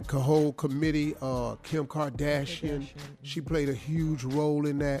 that whole committee, Kim Kardashian, she played a huge role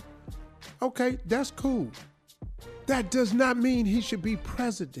in that. Okay, that's cool. That does not mean he should be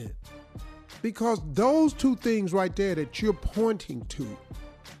president. Because those two things right there that you're pointing to,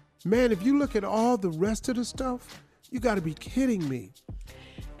 man, if you look at all the rest of the stuff, you got to be kidding me.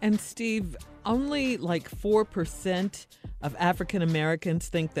 And Steve, only like 4% of African Americans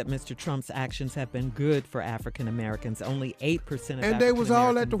think that Mr. Trump's actions have been good for African Americans. Only 8% of And they was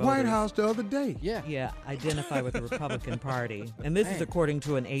all at the White House the other day. Yeah, identify with the Republican Party. And this is according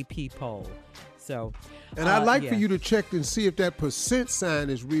to an AP poll. So, and I'd like for you to check and see if that percent sign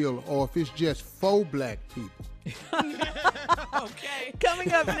is real or if it's just faux black people. Okay.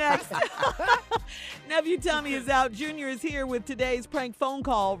 Coming up next, Nephew Tommy is out. Junior is here with today's prank phone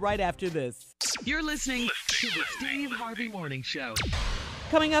call right after this. You're listening to the Steve Harvey Morning Show.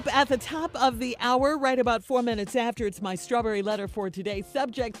 Coming up at the top of the hour, right about 4 minutes after, it's my strawberry letter for today's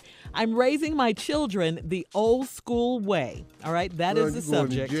subject. I'm raising my children the old school way. All right, that is the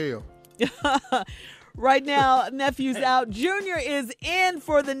subject. Going to jail. Right now, nephew's out. Junior is in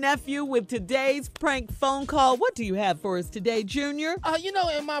for the nephew with today's prank phone call. What do you have for us today, Junior?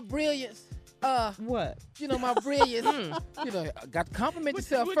 In my brilliance. What? My brilliance. Got to compliment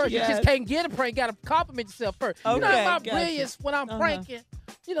yourself first. You just can't get a prank. Got to compliment yourself first. Okay, My brilliance when I'm pranking.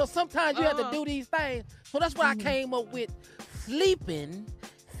 Sometimes you have to do these things. So that's why I came up with sleeping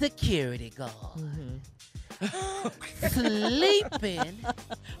security guard. Sleeping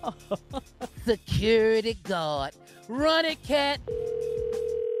security guard. Run it, cat.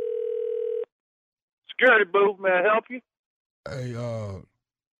 Security booth, may I help you? Hey,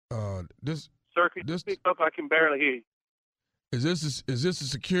 Sir, can you speak up? I can barely hear you. Is this a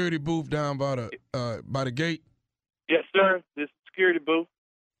security booth down by the gate? Yes, sir. This is security booth.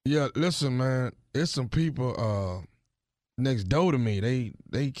 Yeah, listen, man. There's some people next door to me.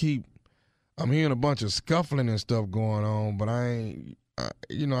 I'm hearing a bunch of scuffling and stuff going on, but I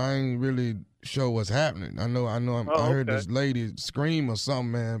ain't really sure what's happening. I heard this lady scream or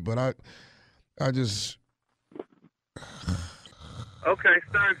something, man, but I just. Okay,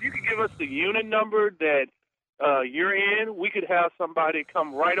 sir, if you could give us the unit number that you're in, we could have somebody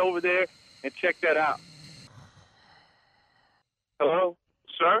come right over there and check that out. Hello?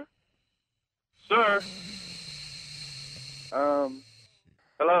 Sir? Sir?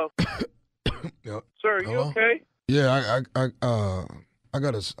 Hello? Yep. Sir, are you okay? Yeah, I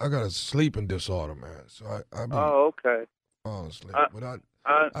got a sleeping disorder, man. So I be okay. falling asleep. But I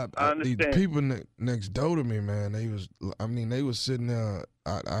understand. These people next door to me, man, they was sitting there.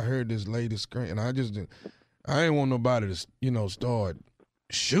 I heard this lady scream, and I didn't want nobody to, start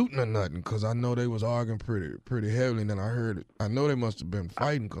shooting or nothing, because I know they was arguing pretty heavily. And then I know they must have been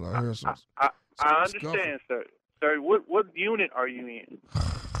fighting, because I heard some. I understand, sir. Sir, what unit are you in?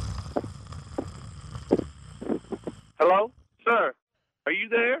 Hello, sir. Are you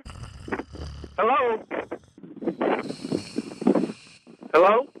there? Hello.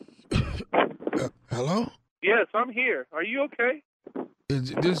 Hello? Hello? Yes, I'm here. Are you okay?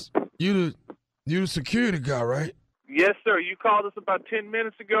 Is this you the security guy, right? Yes, sir. You called us about 10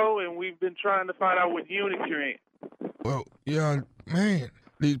 minutes ago, and we've been trying to find out what unit you're in. Well, yeah, man.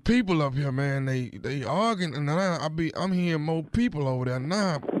 These people up here, man, they arguing, and I'm hearing more people over there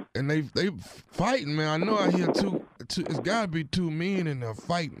now, and they fighting, man. I know I hear two. It's got to be two men in there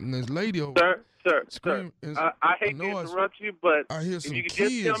fighting. This lady over there. Sir, I hate to interrupt you, but I hear if some you could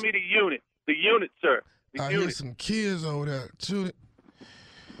kids. just tell me the unit, sir. I hear some kids over there too.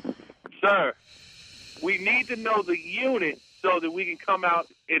 Sir, we need to know the unit so that we can come out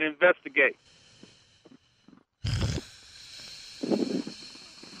and investigate.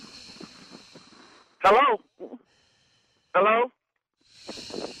 Hello? Hello?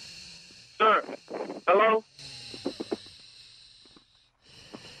 Sir? Hello?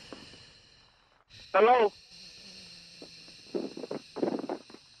 Hello?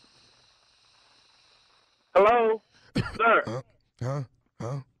 Hello? Sir?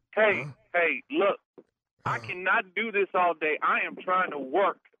 Hey, look. I cannot do this all day. I am trying to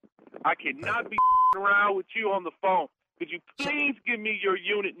work. I cannot be around with you on the phone. Could you please give me your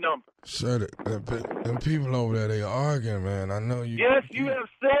unit number? Sir, them people over there, they arguing, man. I know you. Yes, you have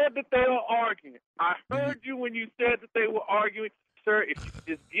said that they are arguing. I heard you when you said that they were arguing. Sir, if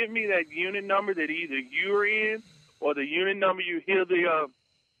you just give me that unit number that either you're in or the unit number you hear the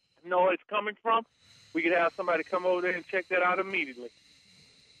noise coming from, we could have somebody come over there and check that out immediately.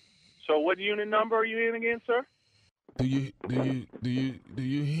 So what unit number are you in again, sir? Do you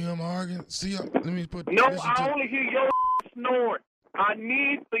hear him arguing? See, let me put. No, I only hear your snoring. I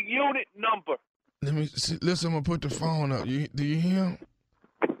need the unit number. Let me see. Listen, I'm gonna put the phone up. Do you hear him?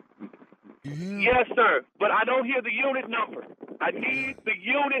 You hear him? Yes, sir. But I don't hear the unit number. I need the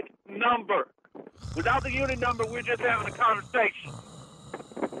unit number. Without the unit number, we're just having a conversation.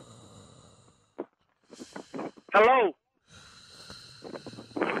 Hello?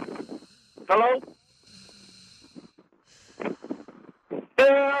 Hello?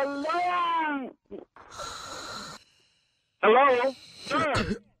 Hello? Hello? Sir,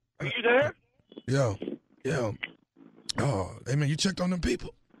 are you there? Yo. Oh, hey man, you checked on them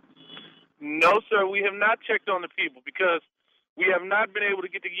people? No, sir, we have not checked on the people because we have not been able to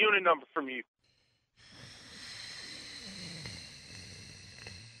get the unit number from you.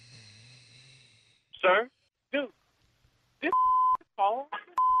 Sir? Dude, this falls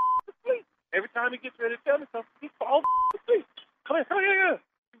asleep. Every time he gets ready to tell me something, he falls asleep. Come here.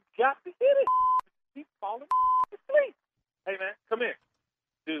 You got to hit it. He's falling asleep. Hey, man, come here.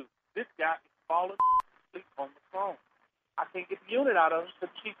 unit out of him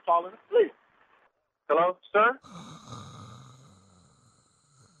because he keeps falling asleep. Hello, sir?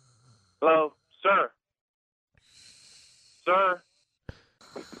 Hello, sir? Sir?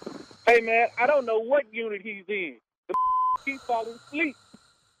 Hey, man, I don't know what unit he's in. The keeps falling asleep.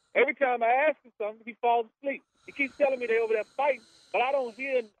 Every time I ask him something, he falls asleep. He keeps telling me they over there fighting, but I don't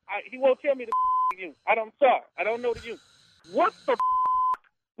hear. He won't tell me the unit. I'm sorry. I don't know the unit. What the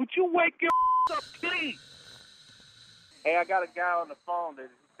would you wake your up, please? Hey, I got a guy on the phone that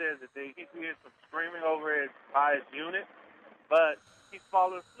says that he hears some screaming over by his unit, but he's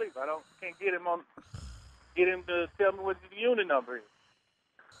falling asleep. Can't get him to tell me what the unit number is.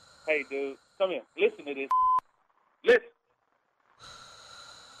 Hey, dude, come here. Listen to this. Listen.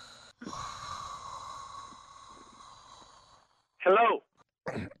 Hello.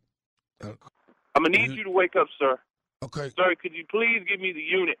 I'm going to need you to wake up, sir. Okay. Sir, could you please give me the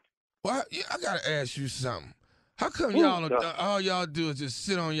unit? Well, I got to ask you something. How come all y'all do is just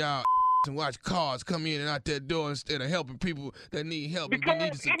sit on y'all and watch cars come in and out that door instead of helping people that need help?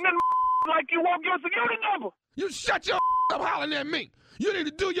 Because like you won't give us a unit number. You shut your up hollering at me. You need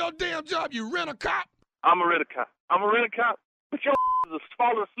to do your damn job, you rent-a-cop. I'm a rent-a-cop. But your is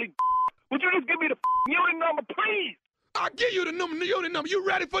falling asleep. Would you just give me the unit number, please? I'll give you the unit number. You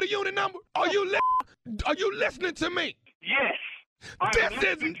ready for the unit number? Are you listening to me? Yes. I'm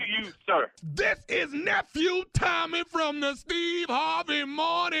listening to you, sir. This is Nephew Tommy from the Steve Harvey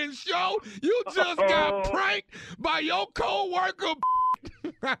Morning Show. You just got pranked by your co-worker.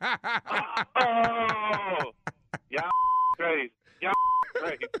 Y'all crazy. Y'all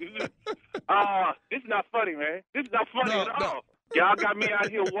crazy. This is not funny, man. This is not funny at all. Y'all got me out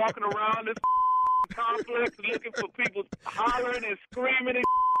here walking around this complex looking for people hollering and screaming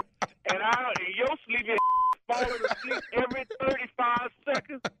and your sleepy falling asleep every 35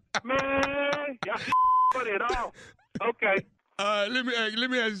 seconds. Man, y'all funny at all. Okay. Let me ask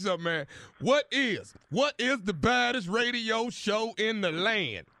you something, man. What is the baddest radio show in the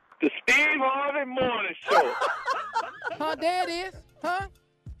land? The Steve Harvey Morning Show. Huh, there it is. Huh?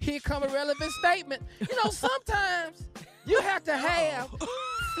 Here come a relevant statement. You know, sometimes you have to have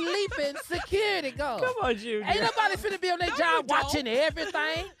sleeping security guard. Come on, Junior. Ain't nobody finna be on their job watching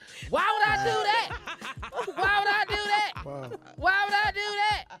everything. Why would I do that? Why would I do that? Wow. Why would I do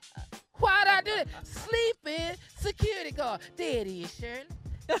that? Why would I do that? Sleeping security guard. There it is, Shirley.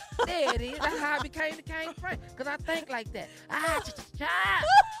 There it is. That's how I became the king friend. Because I think like that.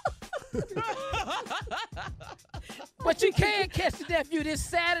 But you can catch the nephew this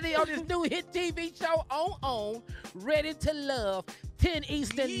Saturday on this new hit TV show on Ready to Love. 10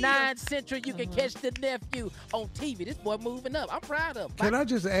 Eastern, 9 Central. You can catch the nephew on TV. This boy moving up. I'm proud of him. Can I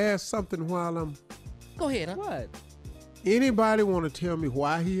just ask something while I'm... Go ahead, huh? What? Anybody want to tell me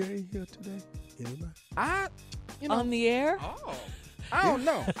why he ain't here today? Anybody? On the air? Oh. I don't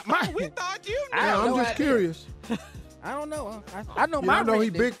know. We thought you knew. I'm just curious. I don't know. I know I know he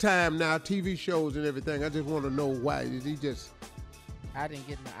big time now, TV shows and everything. I just want to know why. Is he just... I didn't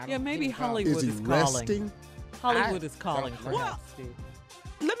get... Maybe Hollywood is calling. Hollywood is calling for him, Steve.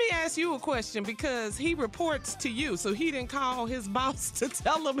 Let me ask you a question because he reports to you, so he didn't call his boss to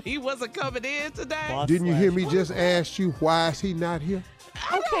tell him he wasn't coming in today. Didn't you hear me just ask you why is he not here?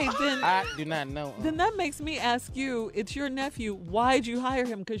 Okay, then I do not know. Then that makes me ask you, it's your nephew, why'd you hire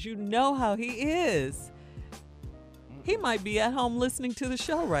him? Because you know how he is. He might be at home listening to the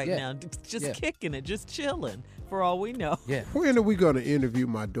show right now, just kicking it, just chilling, for all we know. Yeah. When are we going to interview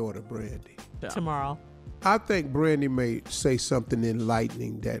my daughter, Brandy? Tomorrow. I think Brandy may say something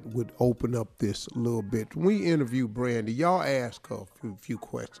enlightening that would open up this a little bit. When we interview Brandy, y'all ask her a few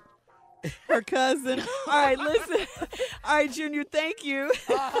questions. Her cousin. All right, listen. All right, Junior, thank you.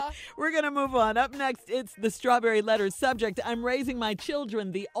 We're going to move on. Up next, it's the Strawberry Letter subject. I'm raising my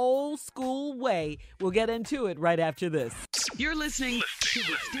children the old school way. We'll get into it right after this. You're listening to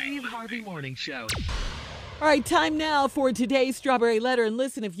the Steve Harvey Morning Show. All right, time now for today's Strawberry Letter. And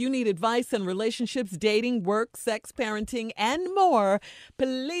listen, if you need advice on relationships, dating, work, sex, parenting, and more,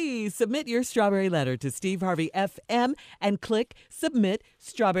 please submit your Strawberry Letter to Steve Harvey FM and click Submit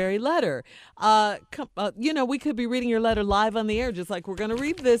Strawberry Letter. We could be reading your letter live on the air, just like we're going to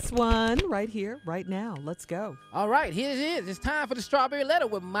read this one right here, right now. Let's go. All right, here it is. It's time for the Strawberry Letter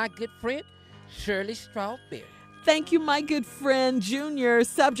with my good friend, Shirley Strawberry. Thank you, my good friend, Junior.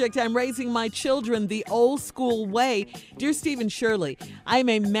 Subject, I'm raising my children the old school way. Dear Steve and Shirley, I am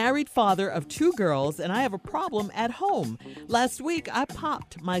a married father of 2 girls, and I have a problem at home. Last week, I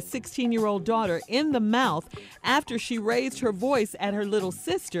popped my 16-year-old daughter in the mouth after she raised her voice at her little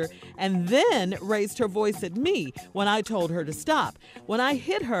sister and then raised her voice at me when I told her to stop. When I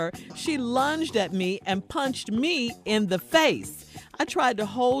hit her, she lunged at me and punched me in the face. I tried to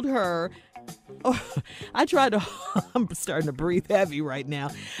hold her. I'm starting to breathe heavy right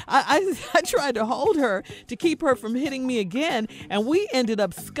now. I tried to hold her to keep her from hitting me again, and we ended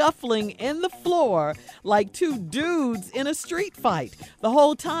up scuffling in the floor like two dudes in a street fight. The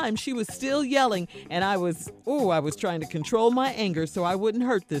whole time she was still yelling, and I was trying to control my anger so I wouldn't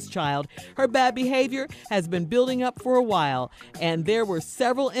hurt this child. Her bad behavior has been building up for a while, and there were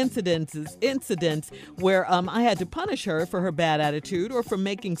several incidents where I had to punish her for her bad attitude or for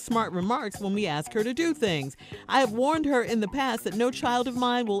making smart remarks when we ask her to do things. I have warned her in the past that no child of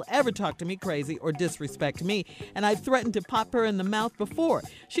mine will ever talk to me crazy or disrespect me, and I threatened to pop her in the mouth before.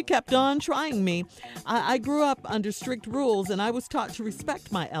 She kept on trying me. I grew up under strict rules, and I was taught to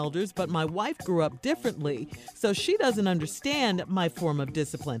respect my elders, but my wife grew up differently, so she doesn't understand my form of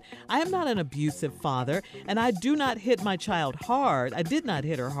discipline. I am not an abusive father, and I do not hit my child hard. I did not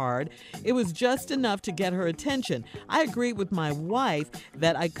hit her hard. It was just enough to get her attention. I agree with my wife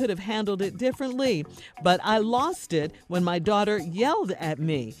that I could have handled it differently, but I lost it when my daughter yelled at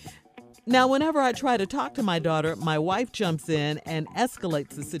me. Now, whenever I try to talk to my daughter, my wife jumps in and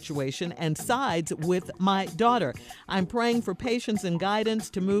escalates the situation and sides with my daughter. I'm praying for patience and guidance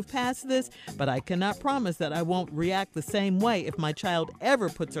to move past this, but I cannot promise that I won't react the same way if my child ever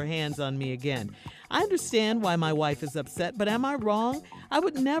puts her hands on me again. I understand why my wife is upset, but am I wrong? I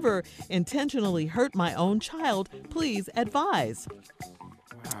would never intentionally hurt my own child. Please advise.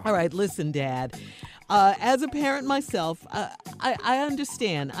 All right, listen, Dad. As a parent myself, I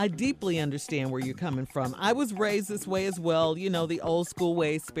understand. I deeply understand where you're coming from. I was raised this way as well. You know, the old school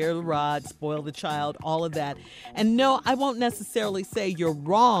way, spare the rod, spoil the child, all of that. And no, I won't necessarily say you're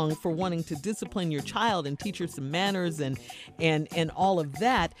wrong for wanting to discipline your child and teach her some manners and all of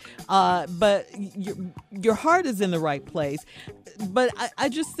that. But your heart is in the right place. But I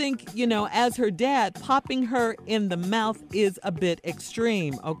just think, you know, as her dad, popping her in the mouth is a bit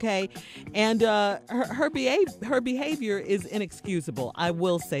extreme, okay? And her behavior is inexcusable. I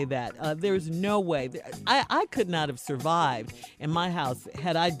will say that. There's no way. I could not have survived in my house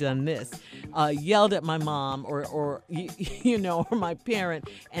had I done this. Yelled at my mom or my parent,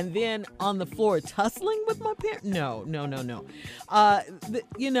 and then on the floor tussling with my parent. No.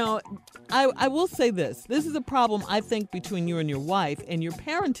 I will say this. This is a problem, I think, between you and your wife and your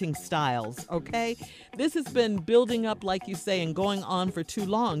parenting styles, okay? This has been building up, like you say, and going on for too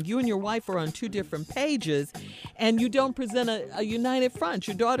long. You and your wife are on two different pages, and you don't present a united front.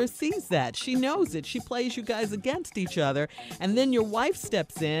 Your daughter sees that. She knows it. She plays you guys against each other, and then your wife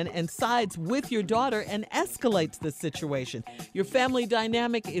steps in and sides with your daughter and escalates the situation. Your family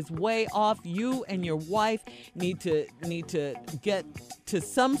dynamic is way off. You and your wife need to get to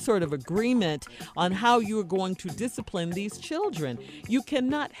some sort of agreement on how you are going to discipline these children. You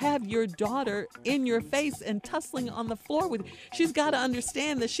cannot have your daughter in your face and tussling on the floor with you. She's got to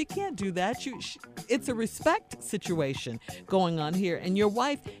understand that she can't do that. It's a respect situation going on here, and your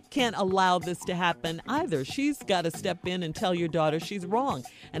wife can't allow this to happen either. She's got to step in and tell your daughter she's wrong.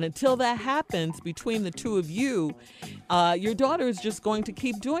 And until that happens between the two of you, your daughter is just going to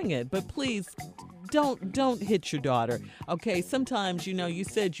keep doing it. But please, don't hit your daughter, okay? Sometimes, you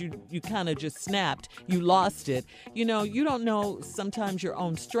said you kind of just snapped. You lost it. You don't know sometimes your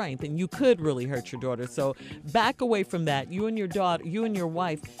own strength, and you could really hurt your daughter. So back away from that. You and your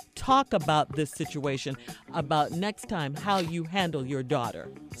wife, talk about this situation, about next time how you handle your daughter,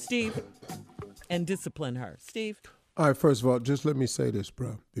 Steve, and discipline her. Steve? All right, first of all, just let me say this,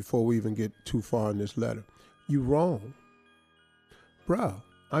 bro, before we even get too far in this letter. You wrong. Bro,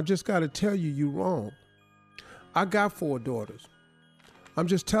 I just got to tell you wrong. I got 4 daughters. I'm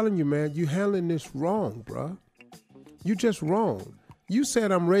just telling you, man, you handling this wrong, bruh. You just wrong. You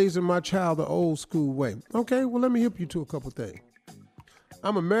said I'm raising my child the old school way. Okay, well, let me hip you to a couple things.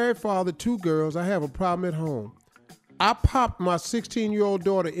 I'm a married father, 2 girls. I have a problem at home. I popped my 16-year-old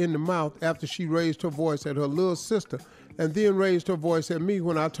daughter in the mouth after she raised her voice at her little sister and then raised her voice at me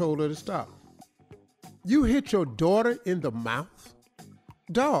when I told her to stop. You hit your daughter in the mouth?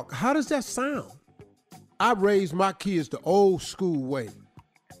 Dog, how does that sound? I raised my kids the old school way.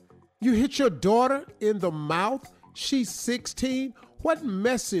 You hit your daughter in the mouth? She's 16. What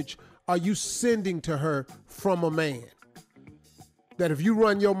message are you sending to her from a man? That if you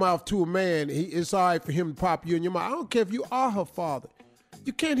run your mouth to a man, it's all right for him to pop you in your mouth. I don't care if you are her father.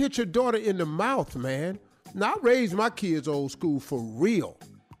 You can't hit your daughter in the mouth, man. Now, I raised my kids old school for real.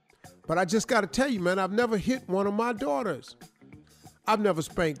 But I just got to tell you, man, I've never hit one of my daughters. I've never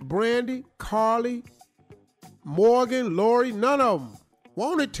spanked Brandy, Carly, Morgan, Lori, none of them.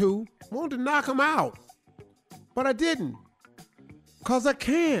 Wanted to knock them out. But I didn't. Because I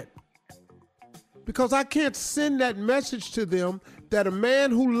can't. Because I can't send that message to them that a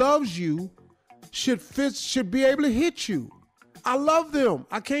man who loves you should be able to hit you. I love them.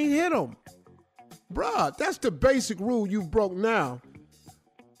 I can't hit them. Bruh, that's the basic rule you broke now.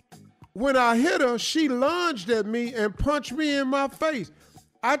 When I hit her, she lunged at me and punched me in my face.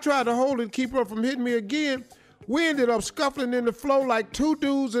 I tried to hold her and keep her from hitting me again. We ended up scuffling in the floor like two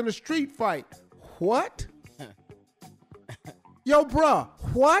dudes in a street fight. What? Yo, bruh,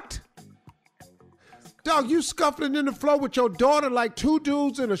 what? Dog, you scuffling in the floor with your daughter like two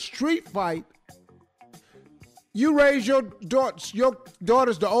dudes in a street fight? You raise your daughters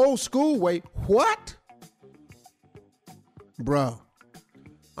the old school way. What? Bruh,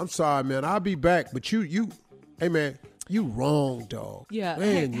 I'm sorry, man. I'll be back, but you, hey, man, you wrong, dog. Yeah.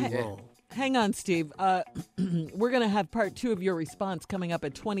 Man, you wrong. Hang on, Steve. We're going to have part 2 of your response coming up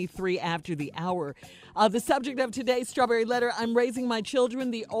at 23 after the hour. The subject of today's Strawberry Letter, I'm raising my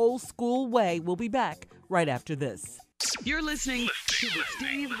children the old school way. We'll be back right after this. You're listening to the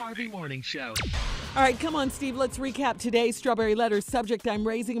Steve Harvey Morning Show. All right, come on, Steve. Let's recap today's Strawberry Letter subject. I'm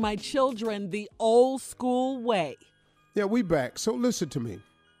raising my children the old school way. Yeah, we back. So listen to me.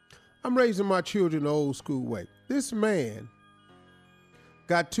 I'm raising my children the old school way. This man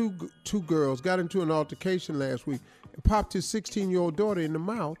got two girls, got into an altercation last week and popped his 16-year-old daughter in the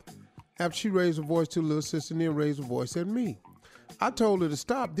mouth after she raised her voice to the little sister and then raised her voice at me. I told her to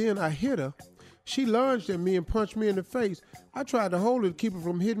stop, then I hit her. She lunged at me and punched me in the face. I tried to hold her to keep her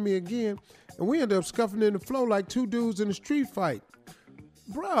from hitting me again, and we ended up scuffing in the floor like two dudes in a street fight.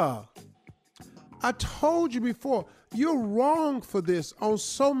 Bruh, I told you before, you're wrong for this on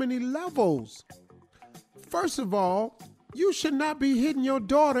so many levels. First of all, you should not be hitting your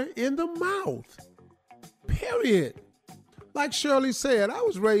daughter in the mouth. Period. Like Shirley said, I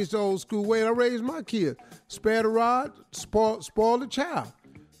was raised the old school way and I raised my kids. Spare the rod, spoil the child.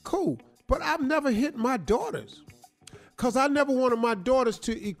 Cool. But I've never hit my daughters. Because I never wanted my daughters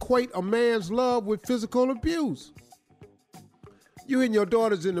to equate a man's love with physical abuse. You hitting your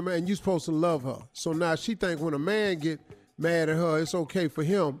daughters in the man, you're supposed to love her. So now she think when a man get mad at her, it's okay for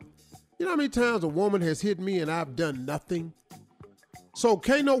him. You know how many times a woman has hit me and I've done nothing? So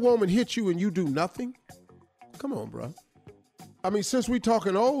can't no woman hit you and you do nothing? Come on, bro. I mean, since we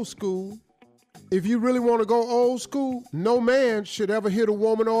talking old school, if you really want to go old school, no man should ever hit a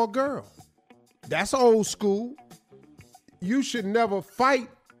woman or a girl. That's old school. You should never fight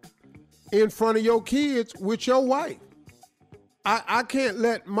in front of your kids with your wife. I can't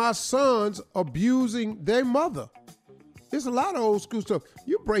let my sons abusing their mother. There's a lot of old school stuff.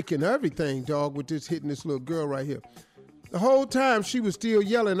 You're breaking everything, dog, with this hitting this little girl right here. The whole time she was still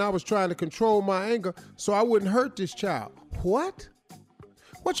yelling, I was trying to control my anger so I wouldn't hurt this child. What?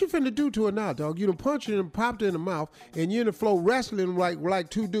 What you finna do to her now, dog? You done punched her and popped her in the mouth, and you're in the floor wrestling like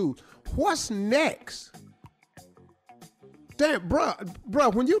two dudes. What's next? Damn,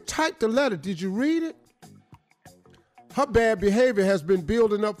 bruh, when you typed the letter, did you read it? Her bad behavior has been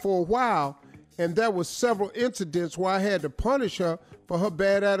building up for a while, and there were several incidents where I had to punish her for her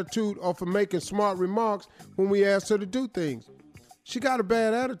bad attitude or for making smart remarks when we asked her to do things. She got a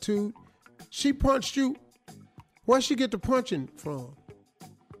bad attitude. She punched you. Where'd she get the punching from?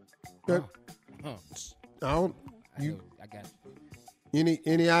 I got you.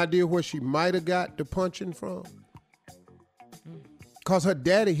 Any idea where she might have got the punching from? Because her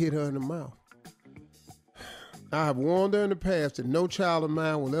daddy hit her in the mouth. I have warned her in the past that no child of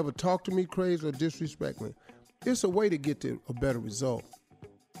mine will ever talk to me crazy or disrespect me. It's a way to get to a better result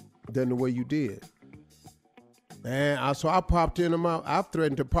than the way you did. And so I popped her in the mouth. I've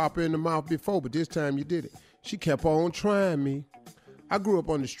threatened to pop her in the mouth before, but this time you did it. She kept on trying me. I grew up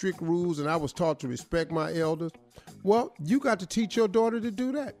under strict rules and I was taught to respect my elders. Well, you got to teach your daughter to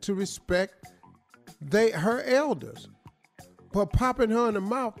do that, to respect her elders. But popping her in the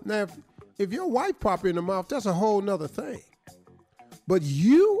mouth, now if your wife pop in the mouth, that's a whole nother thing. But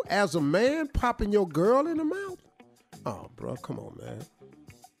you, as a man, popping your girl in the mouth? Oh, bro, come on, man.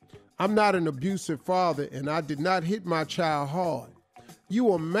 I'm not an abusive father, and I did not hit my child hard.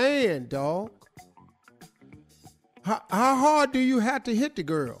 You a man, dog. How hard do you have to hit the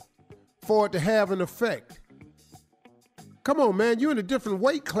girl for it to have an effect? Come on, man. You're in a different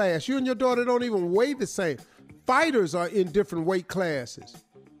weight class. You and your daughter don't even weigh the same. Fighters are in different weight classes.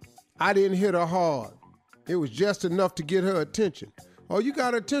 I didn't hit her hard. It was just enough to get her attention. Oh, you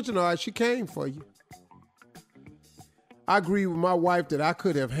got her attention, all right. She came for you. I agree with my wife that I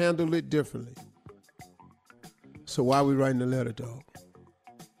could have handled it differently. So why are we writing the letter, dog?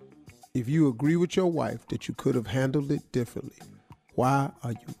 If you agree with your wife that you could have handled it differently, why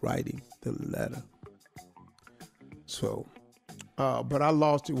are you writing the letter? So, But I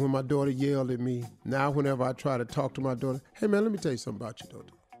lost it when my daughter yelled at me. Now, whenever I try to talk to my daughter, hey, man, let me tell you something about your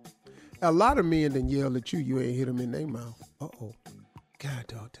daughter. A lot of men done yell at you. You ain't hit them in their mouth. Uh-oh. God,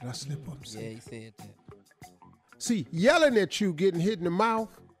 dog, did I slip up? Yeah, he said that. See, yelling at you, getting hit in the mouth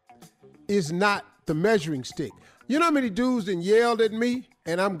is not the measuring stick. You know how many dudes done yelled at me,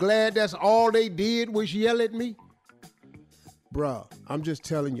 and I'm glad that's all they did was yell at me? Bruh, I'm just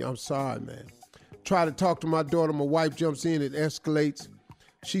telling you, I'm sorry, man. Try to talk to my daughter, my wife jumps in, it escalates.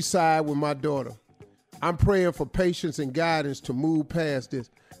 She side with my daughter. I'm praying for patience and guidance to move past this.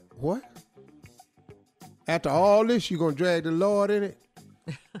 What? After all this, you gonna drag the Lord in it?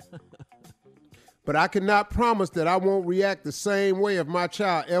 But I cannot promise that I won't react the same way if my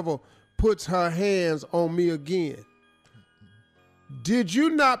child ever puts her hands on me again. Did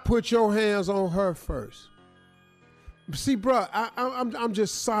you not put your hands on her first? See, bro, I'm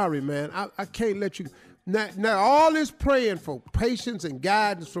just sorry, man. I can't let you. Now, all this praying for patience and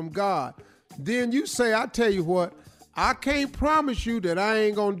guidance from God, then you say, I tell you what, I can't promise you that I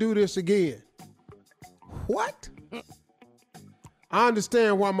ain't going to do this again. What? I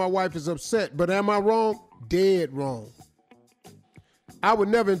understand why my wife is upset, but am I wrong? Dead wrong. I would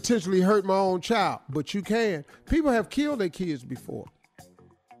never intentionally hurt my own child, but you can. People have killed their kids before.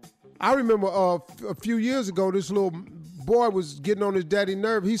 I remember a few years ago, this little boy was getting on his daddy's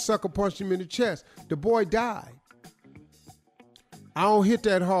nerve. He sucker punched him in the chest. The boy died. I don't hit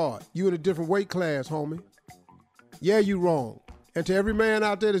that hard. You in a different weight class, homie. Yeah, you wrong. And to every man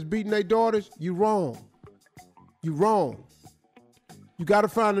out there that's beating their daughters, you wrong. You wrong. You got to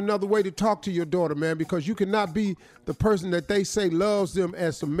find another way to talk to your daughter, man, because you cannot be the person that they say loves them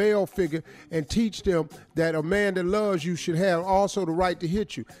as a male figure and teach them that a man that loves you should have also the right to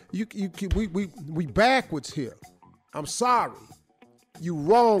hit you. We backwards here. I'm sorry. You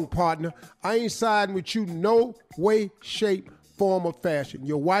wrong, partner. I ain't siding with you no way, shape, form, or fashion.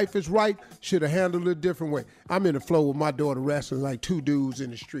 Your wife is right. Should have handled it a different way. I'm in the flow with my daughter wrestling like two dudes in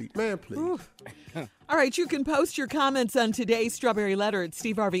the street. Man, please. All right, you can post your comments on today's Strawberry Letter at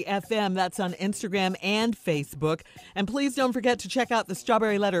Steve Harvey FM. That's on Instagram and Facebook. And please don't forget to check out the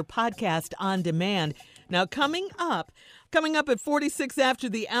Strawberry Letter podcast on demand. Now, coming up at 46 after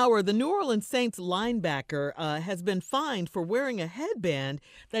the hour, the New Orleans Saints linebacker has been fined for wearing a headband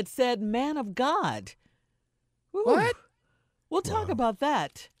that said "Man of God." Ooh. What? We'll talk about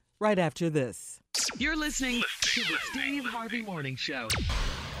that right after this. You're listening to the Steve Harvey Morning Show.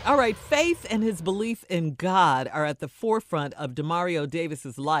 All right, faith and his belief in God are at the forefront of Demario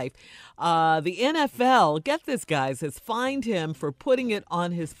Davis's life. The NFL, get this, guys, has fined him for putting it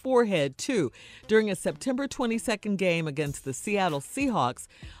on his forehead, too. During a September 22nd game against the Seattle Seahawks,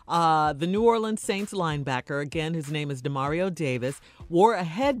 the New Orleans Saints linebacker, again, his name is Demario Davis, wore a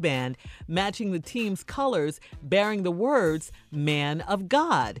headband matching the team's colors, bearing the words, "Man of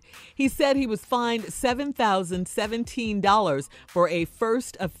God." He said he was fined $7,017 for a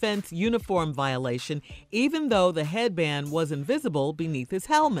first offense uniform violation, even though the headband wasn't visible beneath his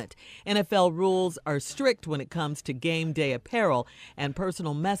helmet. NFL rules are strict when it comes to game day apparel, and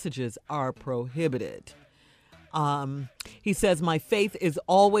personal messages are prohibited. He says, "My faith is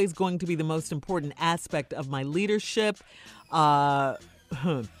always going to be the most important aspect of my leadership."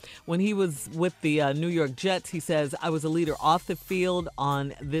 When he was with the New York Jets, he says, "I was a leader off the field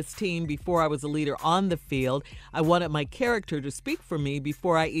on this team before I was a leader on the field. I wanted my character to speak for me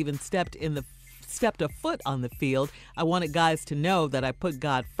before I even stepped a foot on the field. I wanted guys to know that I put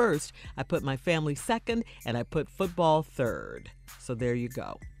God first, I put my family second, and I put football third." So there you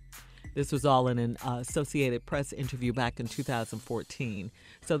go. This was all in an Associated Press interview back in 2014.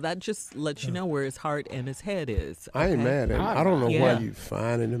 So that just lets you know where his heart and his head is. Okay? I ain't mad at him. I don't know why you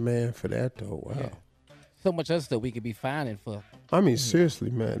fining the man for that, though. Wow. Yeah. So much other stuff we could be fining for. I mean,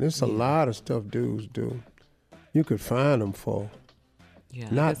 seriously, man, there's a lot of stuff dudes do. You could fine them for. Yeah,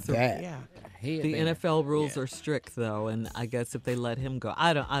 not that. The NFL rules are strict, though, and I guess if they let him go,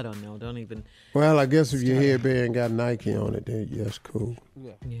 I don't know. Don't even. Well, I guess if your headband got Nike on it, then that's cool.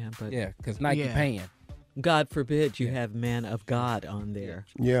 Yeah, because Nike paying. God forbid you have "Man of God" on there.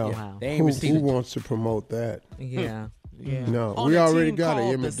 Yeah, wow. Who wants to promote that? Yeah. Yeah. No, on we a already team got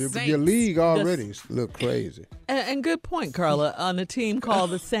it. called the Your league Saints. already look crazy. And good point, Carla, on a team called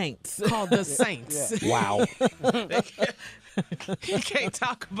the Saints. Called the Saints. Wow. You can't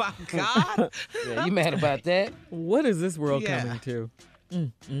talk about God. Yeah, you mad about that? What is this world coming to?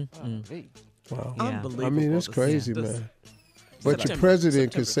 Wow. Yeah. Unbelievable. I mean, it's crazy, man. But your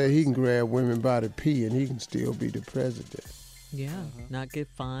president could say he can grab women by the pee and he can still be the president. Yeah, not get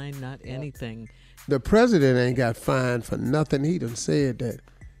fined, not anything. The president ain't got fined for nothing. He done said that.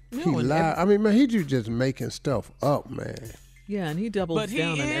 No, He and lied. I mean, man, he just making stuff up, man. Yeah, and he doubles but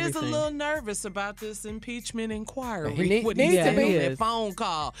down on everything. But he is a little nervous about this impeachment inquiry. What he said on that phone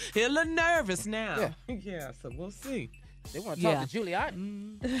call. He's a little nervous now. Yeah, so we'll see. They want to talk to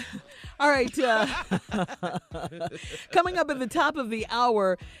Giuliani. All right. Coming up at the top of the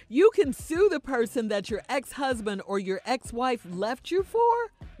hour, you can sue the person that your ex-husband or your ex-wife left you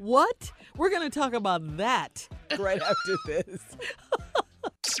for. What? We're going to talk about that right after this.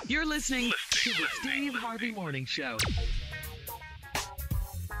 You're listening to the Steve Harvey Morning Show.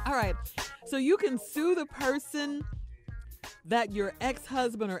 All right. So you can sue the person that your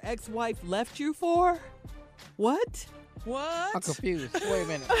ex-husband or ex-wife left you for. What? What? I'm confused. Wait a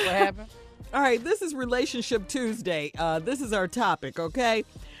minute. What happened? All right, this is Relationship Tuesday. This is our topic, okay?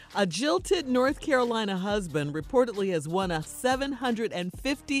 A jilted North Carolina husband reportedly has won a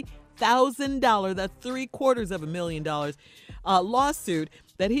 $750,000, that's $750,000, lawsuit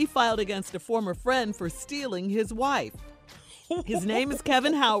that he filed against a former friend for stealing his wife. His name is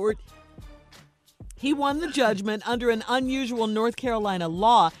Kevin Howard. He won the judgment under an unusual North Carolina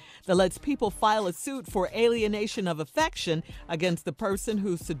law that lets people file a suit for alienation of affection against the person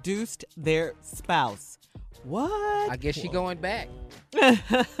who seduced their spouse. What? I guess she's going back.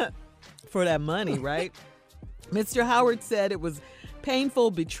 For that money, right? Mr. Howard said it was painful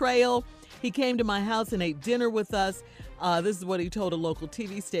betrayal. He came to my house and ate dinner with us. This is what he told a local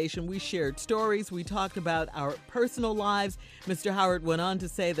TV station. We shared stories. We talked about our personal lives. Mr. Howard went on to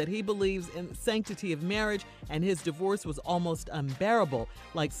say that he believes in the sanctity of marriage, and his divorce was almost unbearable,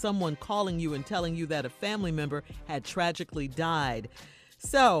 like someone calling you and telling you that a family member had tragically died.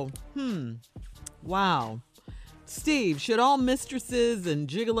 So, wow. Steve, should all mistresses and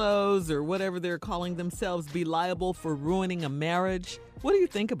gigolos or whatever they're calling themselves be liable for ruining a marriage? What do you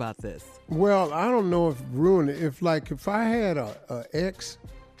think about this? Well, I don't know if ruining it. If I had a ex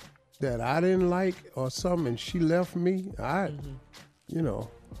that I didn't like or something and she left me, I'd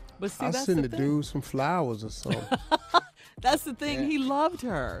send the dude some flowers or something. That's the thing. Yeah. He loved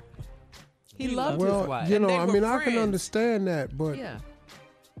her. He loved his wife. I can understand that, but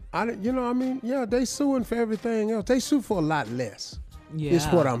they suing for everything else. They sue for a lot less. Yeah. Is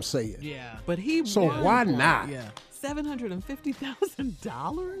what I'm saying. Yeah. But he So why not? Yeah.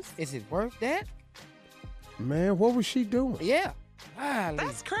 $750,000? Is it worth that? Man, what was she doing? Yeah.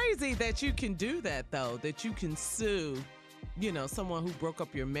 That's crazy that you can do that, though, that you can sue, someone who broke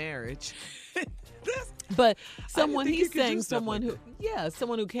up your marriage. But someone who came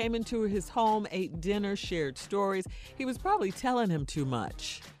into his home, ate dinner, shared stories. He was probably telling him too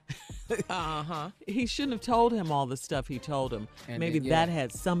much. He shouldn't have told him all the stuff he told him. And maybe that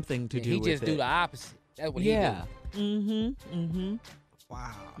had something to do with it. He just do the opposite. That's what he do.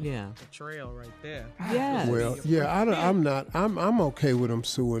 Wow. Yeah. Betrayal right there. Yeah. Well, I'm okay with them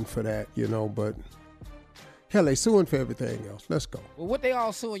suing for that, but hell, they suing for everything else. Let's go. Well, what they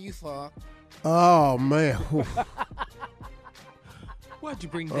all suing you for? Oh, man. Why'd you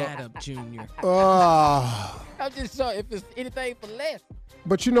bring that up, Junior? I'm just sorry if it's anything for less.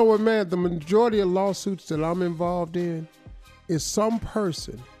 But you know what, man? The majority of lawsuits that I'm involved in is some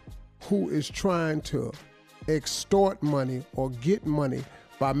person who is trying to extort money or get money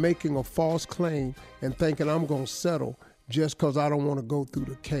by making a false claim and thinking I'm going to settle just because I don't want to go through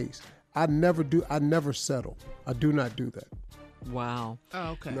the case. I never settle. I do not do that. Wow.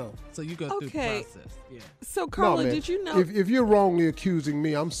 Oh, okay. No. So you go through the process. Yeah. So, Carla, did you know? If you're wrongly accusing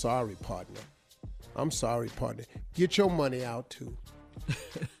me, I'm sorry, partner. Get your money out, too.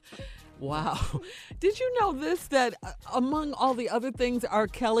 Wow. Did you know this, that among all the other things R.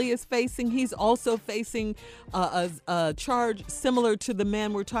 Kelly is facing, he's also facing a charge similar to the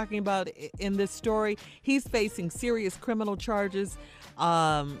man we're talking about in this story. He's facing serious criminal charges.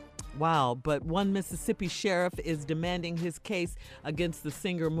 Wow. But one Mississippi sheriff is demanding his case against the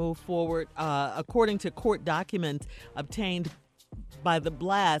singer move forward. According to court documents obtained by The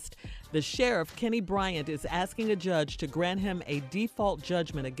Blast, the sheriff, Kenny Bryant, is asking a judge to grant him a default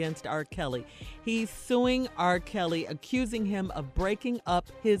judgment against R. Kelly. He's suing R. Kelly, accusing him of breaking up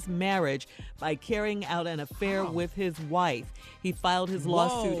his marriage by carrying out an affair with his wife. He filed his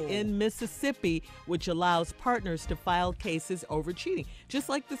lawsuit in Mississippi, which allows partners to file cases over cheating, just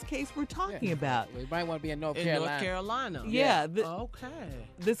like this case we're talking about. We might want to be in North Carolina. Yeah. Okay.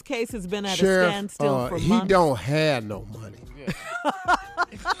 This case has been at Sheriff, a standstill for months. He don't have no money.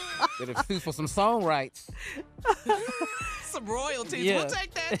 Better sue for some song rights. Some royalties. Yeah. We'll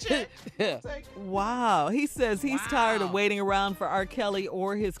take that check. Wow. He says he's tired of waiting around for R. Kelly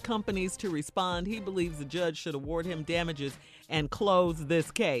or his companies to respond. He believes the judge should award him damages and close this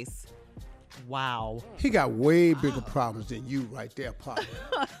case. Wow. He got way bigger problems than you right there, partner.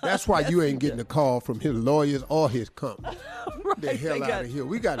 That's why you ain't getting a call from his lawyers or his company. Right, the hell out of here.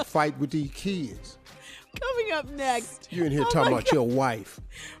 We got to fight with these kids. Coming up next. You in here talking about your wife.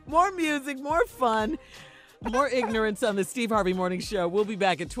 More music, more fun, more ignorance on the Steve Harvey Morning Show. We'll be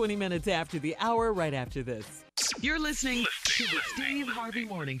back at 20 minutes after the hour, right after this. You're listening to the Steve Harvey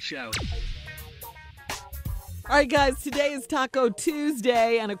Morning Show. All right, guys, today is Taco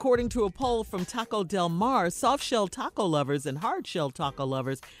Tuesday, and according to a poll from Taco Del Mar, soft-shell taco lovers and hard-shell taco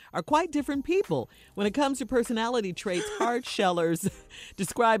lovers are quite different people. When it comes to personality traits, hard-shellers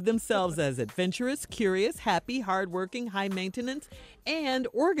describe themselves as adventurous, curious, happy, hardworking, high-maintenance, and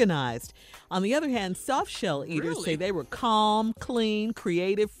organized. On the other hand, soft-shell eaters say they were calm, clean,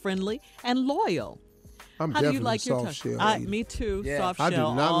 creative, friendly, and loyal. I'm How do you definitely like your soft shell. Me too. Yeah. Soft I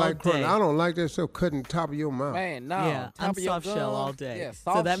shell do not all like crunch. day. I don't like that stuff cutting the top of your mouth. Man, no. Yeah, Top I'm of your soft shell gum. all day. Yeah, So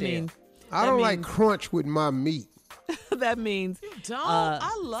soft that shell. means I don't like crunch with my meat. that means Don't.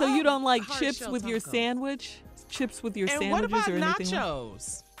 I love so you don't like hard chips shell with your tacos. sandwich? Chips with your And sandwiches what about or anything?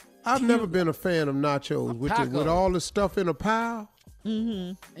 nachos? I've never been a fan of nachos with all the stuff in a pile.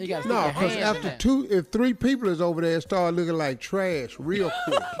 You gotta No, stick your because hands in after there. if 3 people is over there, it start looking like trash real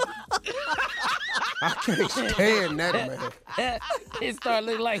quick. I can't stand that, man. It start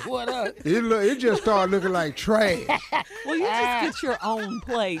looking like what up? It just started looking like trash. Well, you just get your own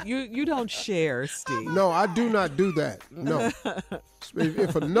plate. You don't share, Steve. No, I do not do that. No.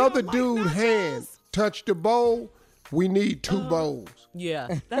 If another dude hand touch the bowl, we need 2 bowls. Yeah,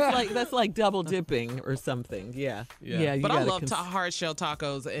 that's like double dipping or something. Yeah. You But I gotta love hard shell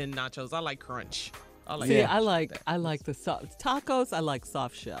tacos and nachos. I like crunch. I like See, that. I like the soft tacos. I like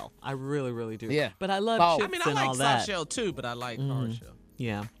soft shell. I really, really do. Yeah. But I love Oh. chips I mean, I and like all soft that. shell too, but I like hard shell.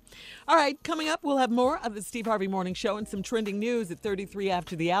 Yeah. All right, coming up, we'll have more of the Steve Harvey Morning Show and some trending news at 33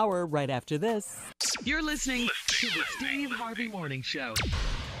 after the hour, right after this. You're listening to the Steve Harvey Morning Show.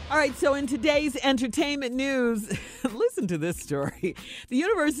 All right, so in today's entertainment news, listen to this story. The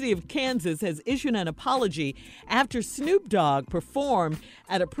University of Kansas has issued an apology after Snoop Dogg performed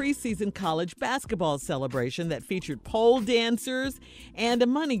at a preseason college basketball celebration that featured pole dancers and a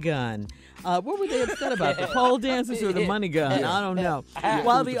money gun. What were they upset about, the pole dancers or the money gun? I don't know.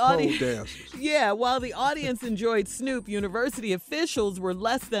 While the audience enjoyed Snoop, university officials were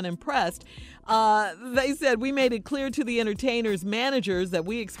less than impressed. They said, we made it clear to the entertainers' managers that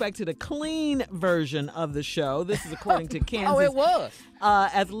we expected a clean version of the show. This is according to Kansas. Oh, it was.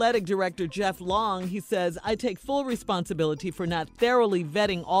 Athletic director Jeff Long. He says, I take full responsibility for not thoroughly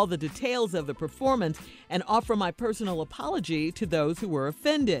vetting all the details of the performance and offer my personal apology to those who were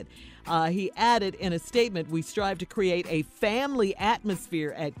offended. He added in a statement, we strive to create a family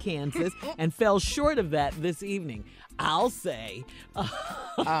atmosphere at Kansas and fell short of that this evening. I'll say.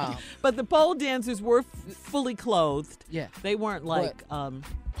 But the pole dancers were fully clothed. Yeah. They weren't like...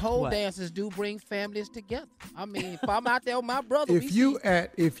 Pole what? dances do bring families together. I mean, if I'm out there with my brother, When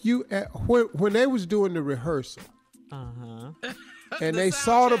they was doing the rehearsal, and they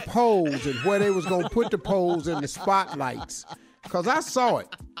saw the poles and where they was gonna put the poles in the spotlights, because I saw it.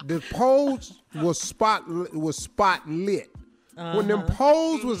 The poles was spot lit. When them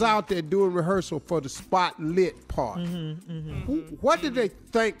poles was out there doing rehearsal for the spot lit part, what did they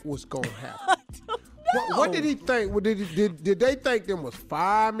think was gonna happen? What did he think? Did they think them was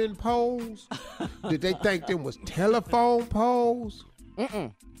fireman poles? Did they think them was telephone poles?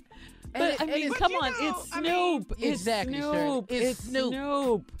 But I mean, come on, it's Snoop. It's Exactly, Snoop. Shirley. It's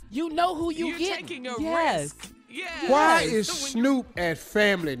Snoop. You know who You're get. taking a Yes. risk. Yeah. Why is Snoop at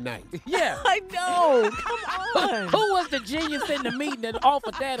family night? Yeah. I know. Come on. Who was the genius in the meeting that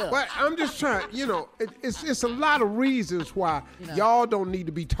offered that up? Well, I'm just trying, it's a lot of reasons why y'all don't need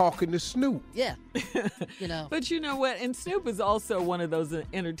to be talking to Snoop. Yeah. But you know what? And Snoop is also one of those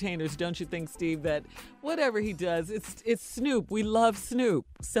entertainers, don't you think, Steve, that whatever he does, it's Snoop. We love Snoop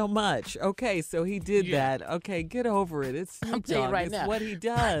so much. Okay, so he did that. Okay, get over it. It's Snoop I'm telling you Dogg. right It's now. what he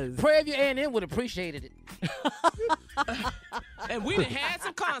does. Pray if your A&M would have appreciated it. And we done had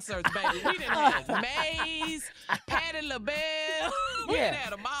some concerts, baby. We done had Maze, Patti LaBelle. We done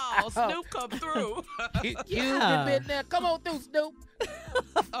had them all. Snoop come through. You've been there. Come on through, Snoop.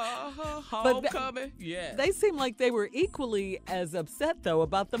 Homecoming. Yeah. They seem like they were equally as upset, though,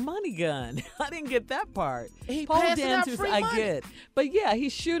 about the money gun. I didn't get that part. He Pole passing out dancers, free I money. get. But yeah,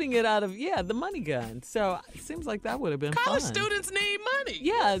 he's shooting it out of, the money gun. So it seems like that would have been College fun. students need money.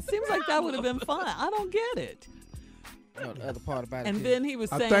 Yeah, it seems like that would have been fun. I don't get it. No, the other part about it. And too. then he was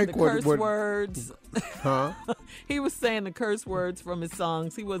saying the think curse what- words. Huh? He was saying the curse words from his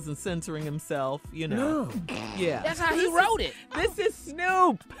songs. He wasn't censoring himself, No. Yeah. That's how he wrote it. This is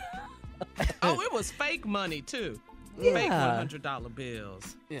Snoop. Oh, it was fake money, too. Yeah. Fake $100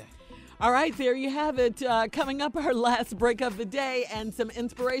 bills. Yeah. All right, there you have it. Coming up, our last break of the day and some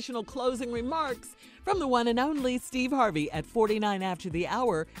inspirational closing remarks from the one and only Steve Harvey at 49 after the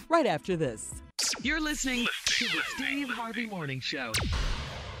hour, right after this. You're listening to the Steve Harvey Morning Show.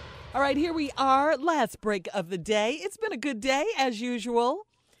 All right, here we are, last break of the day. It's been a good day, as usual.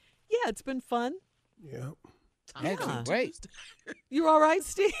 Yeah, it's been fun. Yeah. That's been great. You all right,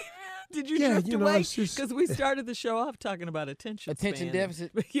 Steve? Did you drift away? It's just because we started the show off talking about attention span.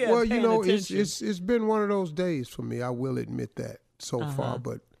 deficit. Yeah, well, attention. it's been one of those days for me. I will admit that so far,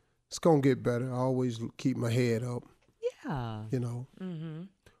 but it's gonna get better. I always keep my head up. Yeah.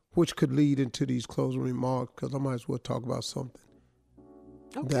 Which could lead into these closing remarks because I might as well talk about something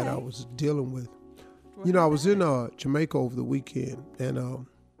that I was dealing with. I was in Jamaica over the weekend, and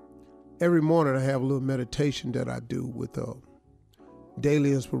every morning I have a little meditation that I do with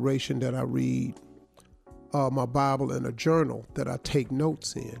daily inspiration that I read, my Bible, and a journal that I take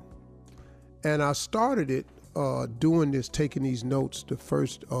notes in. And I started it doing this, taking these notes. The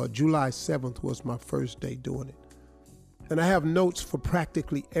first, July 7th was my first day doing it. And I have notes for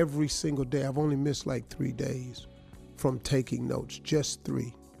practically every single day. I've only missed like 3 days from taking notes, just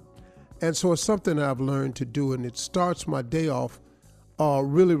 3. And so it's something that I've learned to do, and it starts my day off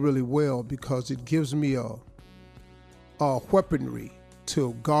really, really well because it gives me a weaponry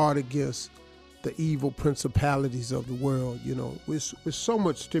to guard against the evil principalities of the world. With so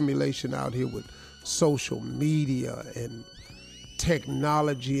much stimulation out here with social media and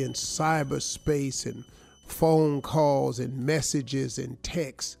technology and cyberspace and phone calls and messages and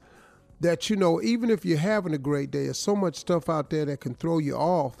texts that, even if you're having a great day, there's so much stuff out there that can throw you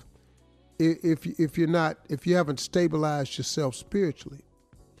off if you haven't stabilized yourself spiritually.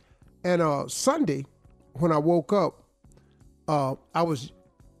 And Sunday, when I woke up, I was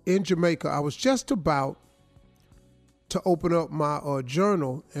in Jamaica. I was just about to open up my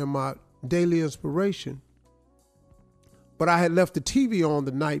journal and my daily inspiration, but I had left the TV on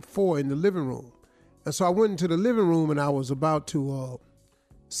the night before in the living room. And so I went into the living room and I was about to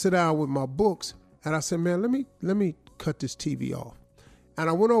sit down with my books. And I said, man, let me cut this TV off. And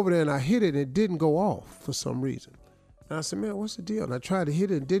I went over there and I hit it and it didn't go off for some reason. And I said, man, what's the deal? And I tried to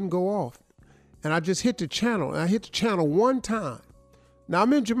hit it and it didn't go off. And I just hit the channel. And I hit the channel one time. Now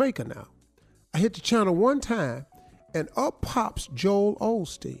I'm in Jamaica now. I hit the channel one time and up pops Joel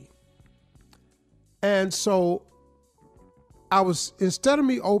Osteen. And so instead of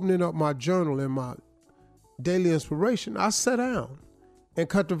me opening up my journal and my daily inspiration, I sat down and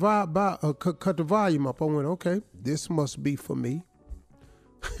cut the volume up. I went, okay, this must be for me.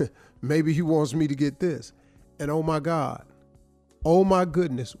 Maybe he wants me to get this. And oh my God, oh my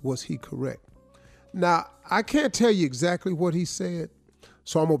goodness, was he correct? Now, I can't tell you exactly what he said,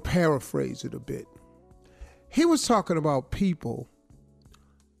 so I'm going to paraphrase it a bit. He was talking about people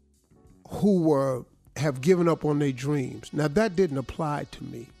who have given up on their dreams. Now, that didn't apply to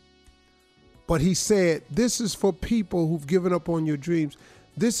me. But he said, this is for people who've given up on your dreams.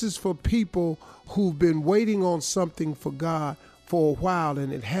 This is for people who've been waiting on something for God for a while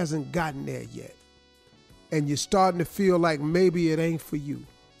and it hasn't gotten there yet. And you're starting to feel like maybe it ain't for you.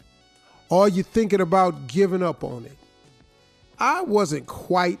 Or you're thinking about giving up on it. I wasn't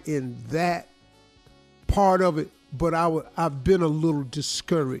quite in that part of it, but I've been a little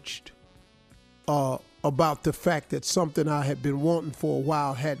discouraged about the fact that something I had been wanting for a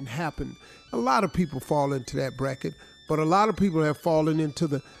while hadn't happened. A lot of people fall into that bracket, but a lot of people have fallen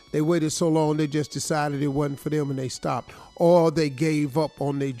into they waited so long they just decided it wasn't for them and they stopped. Or they gave up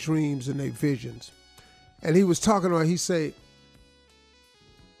on their dreams and their visions. And he was talking about, he said,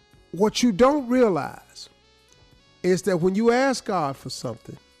 what you don't realize is that when you ask God for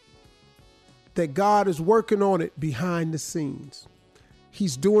something, that God is working on it behind the scenes.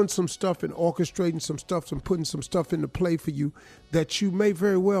 He's doing some stuff and orchestrating some stuff and putting some stuff into play for you that you may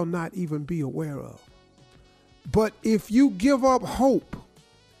very well not even be aware of. But if you give up hope,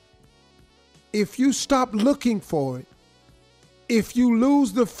 if you stop looking for it, if you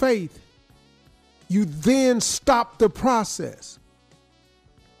lose the faith, you then stop the process.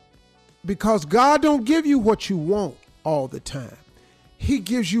 Because God don't give you what you want all the time. He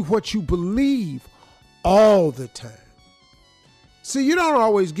gives you what you believe all the time. See, you don't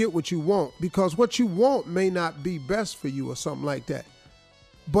always get what you want because what you want may not be best for you or something like that.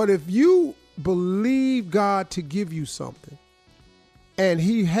 But if you believe God to give you something and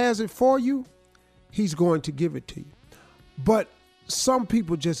he has it for you, he's going to give it to you. But some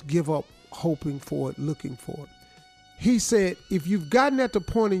people just give up hoping for it, looking for it. He said, if you've gotten at the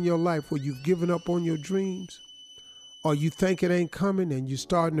point in your life where you've given up on your dreams or you think it ain't coming and you're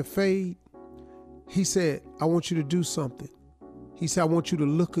starting to fade, he said, I want you to do something. He said, I want you to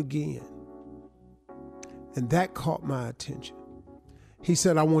look again. And that caught my attention. He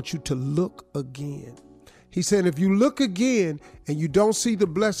said, I want you to look again. He said, if you look again and you don't see the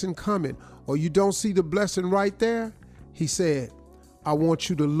blessing coming or you don't see the blessing right there, he said, I want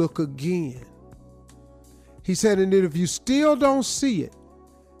you to look again. He said, and then if you still don't see it,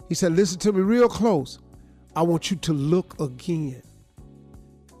 he said, listen to me real close. I want you to look again.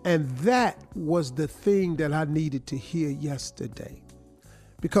 And that was the thing that I needed to hear yesterday.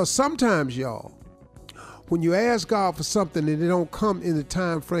 Because sometimes, y'all, when you ask God for something and it don't come in the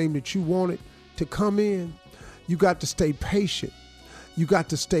time frame that you want it to come in, you got to stay patient. You got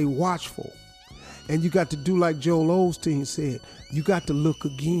to stay watchful. And you got to do like Joel Osteen said, you got to look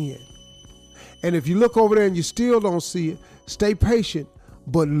again. And if you look over there and you still don't see it, stay patient,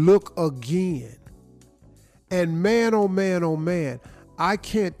 but look again. And man, oh man, I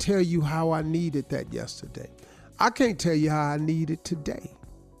can't tell you how I needed that yesterday. I can't tell you how I need it today.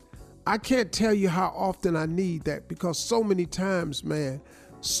 I can't tell you how often I need that, because so many times, man,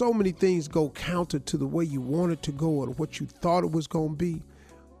 so many things go counter to the way you want it to go or what you thought it was going to be,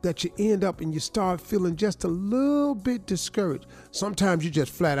 that you end up and you start feeling just a little bit discouraged. Sometimes you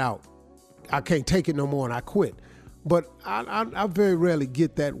just flat out, I can't take it no more and I quit. But I very rarely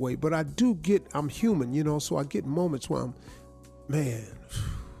get that way. But I do get, I'm human, you know, so I get moments where I'm, man,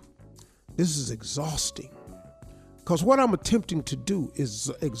 this is exhausting. Because what I'm attempting to do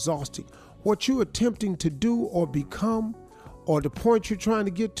is exhausting. What you're attempting to do or become, or the point you're trying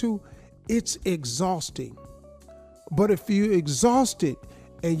to get to, it's exhausting. But if you're exhausted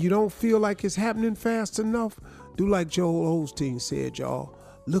and you don't feel like it's happening fast enough, do like Joel Osteen said, y'all,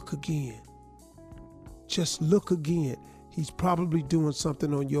 look again. Just look again. He's probably doing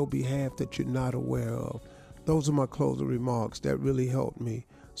something on your behalf that you're not aware of. Those are my closing remarks. That really helped me.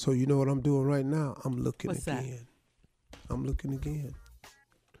 So you know what I'm doing right now? I'm looking What's again. I'm looking again.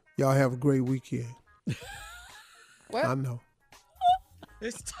 Y'all have a great weekend. What? I know.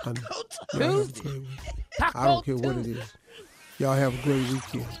 It's I know. Taco Y'all have a Tuesday. great weekend. I don't care what it is. Y'all have a great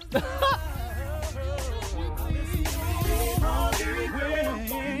weekend.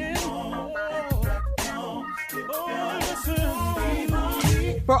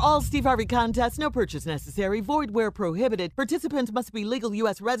 For all Steve Harvey contests, no purchase necessary, void where prohibited. Participants must be legal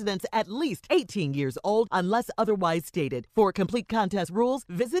U.S. residents at least 18 years old unless otherwise stated. For complete contest rules,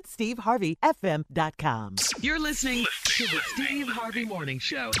 visit SteveHarveyFM.com. You're listening to the Steve Harvey Morning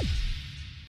Show.